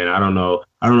yeah, man, I don't know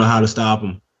how to stop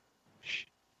him.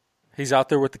 He's out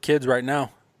there with the kids right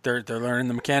now. They're learning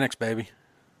the mechanics, baby.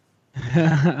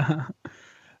 All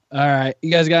right,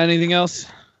 you guys got anything else?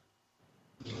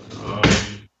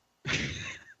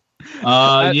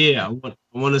 Yeah, I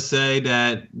want to say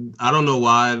that I don't know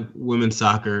why women's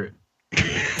soccer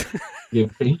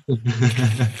Get paid.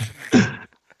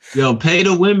 Yo, pay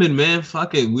the women, man.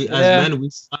 Fuck it. We as men, we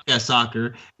suck at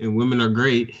soccer, and women are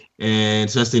great, and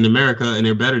especially in America, and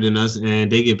they're better than us,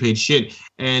 and they get paid shit.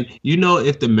 And you know,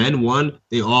 if the men won,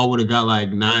 they all would have got like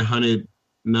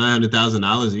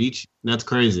 $900,000 each. That's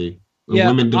crazy. Yeah,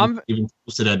 women don't even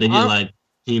close to that. They get like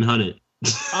 $1,500.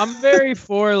 I'm very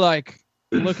for like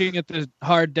looking at the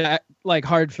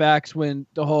hard facts when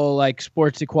the whole like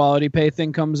sports equality pay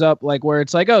thing comes up, like where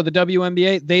it's like, oh, the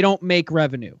WNBA, they don't make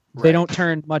revenue. Right. They don't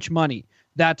turn much money.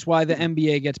 That's why the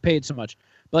NBA gets paid so much.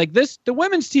 But like the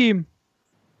women's team,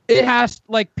 it has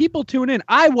like people tune in.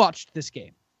 I watched this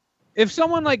game. If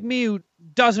someone like me who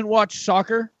doesn't watch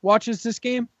soccer watches this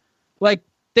game, like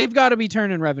they've got to be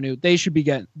turning revenue. They should be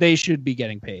getting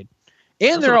paid.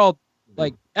 And they're all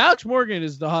like, Alex Morgan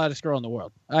is the hottest girl in the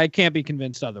world. I can't be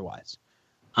convinced otherwise.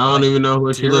 I don't even know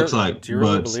what she looks like,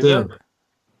 but still. That?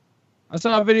 I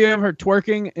saw a video of her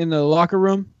twerking in the locker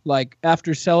room, like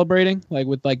after celebrating, like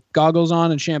with like goggles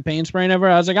on and champagne spraying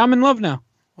everywhere. I was like, I'm in love now.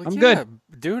 Well, I'm good.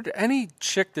 Dude, any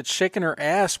chick that's shaking her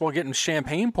ass while getting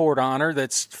champagne poured on her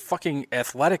that's fucking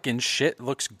athletic and shit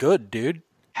looks good, dude.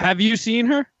 Have you seen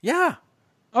her? Yeah.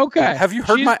 Okay. Have you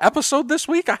heard my episode this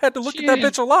week? I had to look at that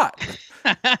bitch a lot.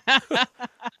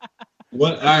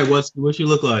 What? All right, what she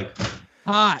look like?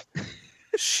 Hot.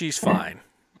 She's fine.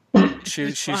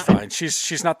 She's fine.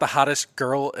 She's not the hottest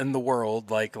girl in the world,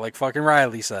 like fucking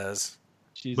Riley says.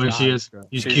 She's cute.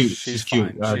 She's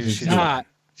cute. She's hot.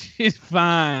 She's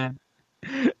fine.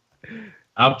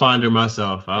 I'll find her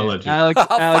myself. I'll let you.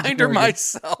 I'll find her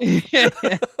myself.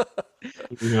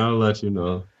 I'll let you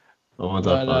know.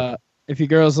 If your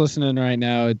girl's listening right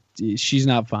now, she's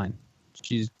not fine.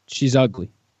 She's ugly.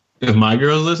 If my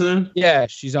girl's listening? Yeah,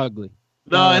 she's ugly.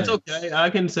 No, it's okay. I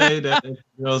can say that if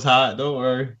the girl's hot. Don't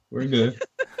worry. We're good.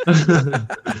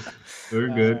 We're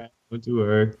good. Right. Don't you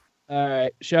worry. All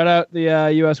right. Shout out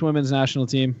the U.S. women's national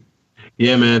team.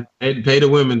 Yeah, man. Pay the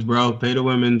women's, bro. Pay the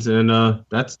women's, and I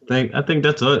think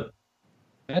that's it.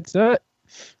 That's it.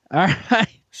 All right.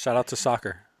 Shout out to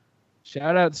soccer.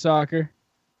 Shout out soccer.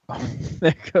 Oh,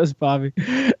 there goes Bobby.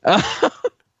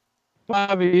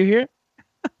 Bobby, you here?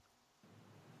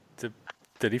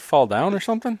 Did he fall down or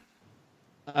something?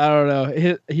 I don't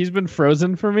know. He's been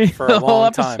frozen for me for a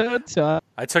long time. So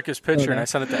I took his picture and I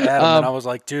sent it to Adam, and I was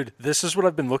like, dude, this is what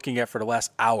I've been looking at for the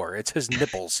last hour. It's his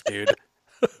nipples, dude.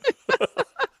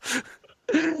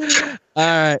 All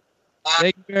right.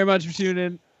 Thank you very much for tuning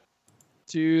in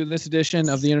to this edition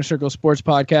of the Inner Circle Sports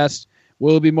Podcast.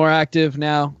 We'll be more active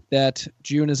now that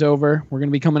June is over. We're going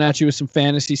to be coming at you with some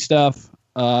fantasy stuff,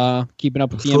 keeping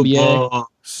up with the NBA.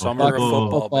 Summer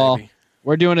of football, baby.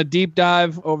 We're doing a deep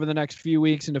dive over the next few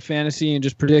weeks into fantasy and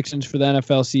just predictions for the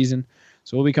NFL season.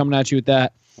 So we'll be coming at you with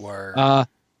that. Word.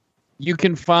 You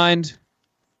can find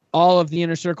all of the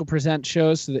Inner Circle Present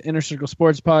shows, so the Inner Circle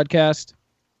Sports Podcast,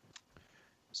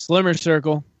 Slimmer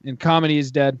Circle, and Comedy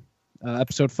is Dead.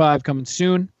 Episode 5 coming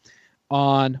soon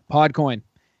on Podcoin.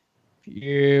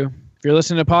 If you're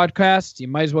listening to podcasts, you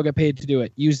might as well get paid to do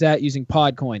it. Use that using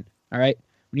Podcoin. All right.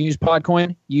 When you use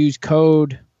Podcoin, use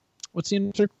code. What's the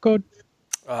Inner Circle code?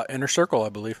 Inner Circle, I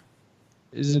believe.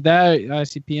 Is it that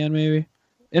ICPN maybe?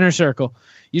 Inner Circle.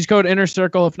 Use code Inner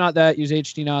Circle. If not that, use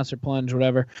HTNOS or Plunge,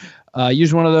 whatever.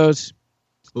 Use one of those.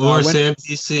 Or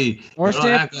SAMPC. Or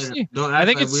SAMPC. I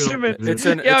think it's Simmons. It's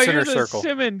Inner Circle.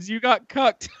 Simmons, you got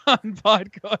cucked on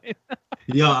Podcoin.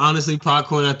 Yo, honestly,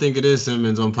 Podcoin, I think it is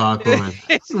Simmons on Podcoin. I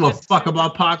don't give a fuck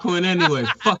about Podcoin anyway.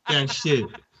 Fuck that shit.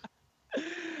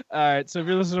 All right, so if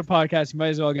you're listening to podcasts, you might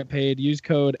as well get paid. Use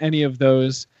code any of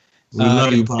those. We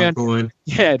love you, Podcoin.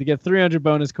 Yeah, to get 300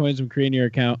 bonus coins from creating your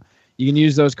account. You can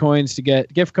use those coins to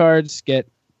get gift cards, get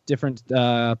different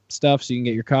stuff. So you can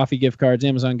get your coffee gift cards,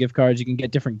 Amazon gift cards. You can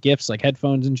get different gifts like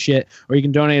headphones and shit, or you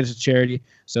can donate it to charity.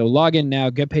 So log in now,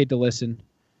 get paid to listen.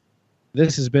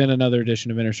 This has been another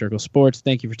edition of Inner Circle Sports.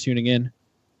 Thank you for tuning in.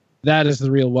 That is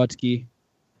the real Wutzke.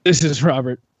 This is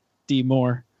Robert D.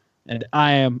 Moore, and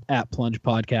I am at Plunge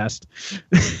Podcast.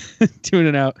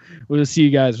 Tuning out. We'll see you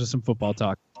guys with some football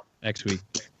talk next week.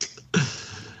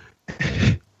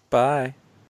 Bye.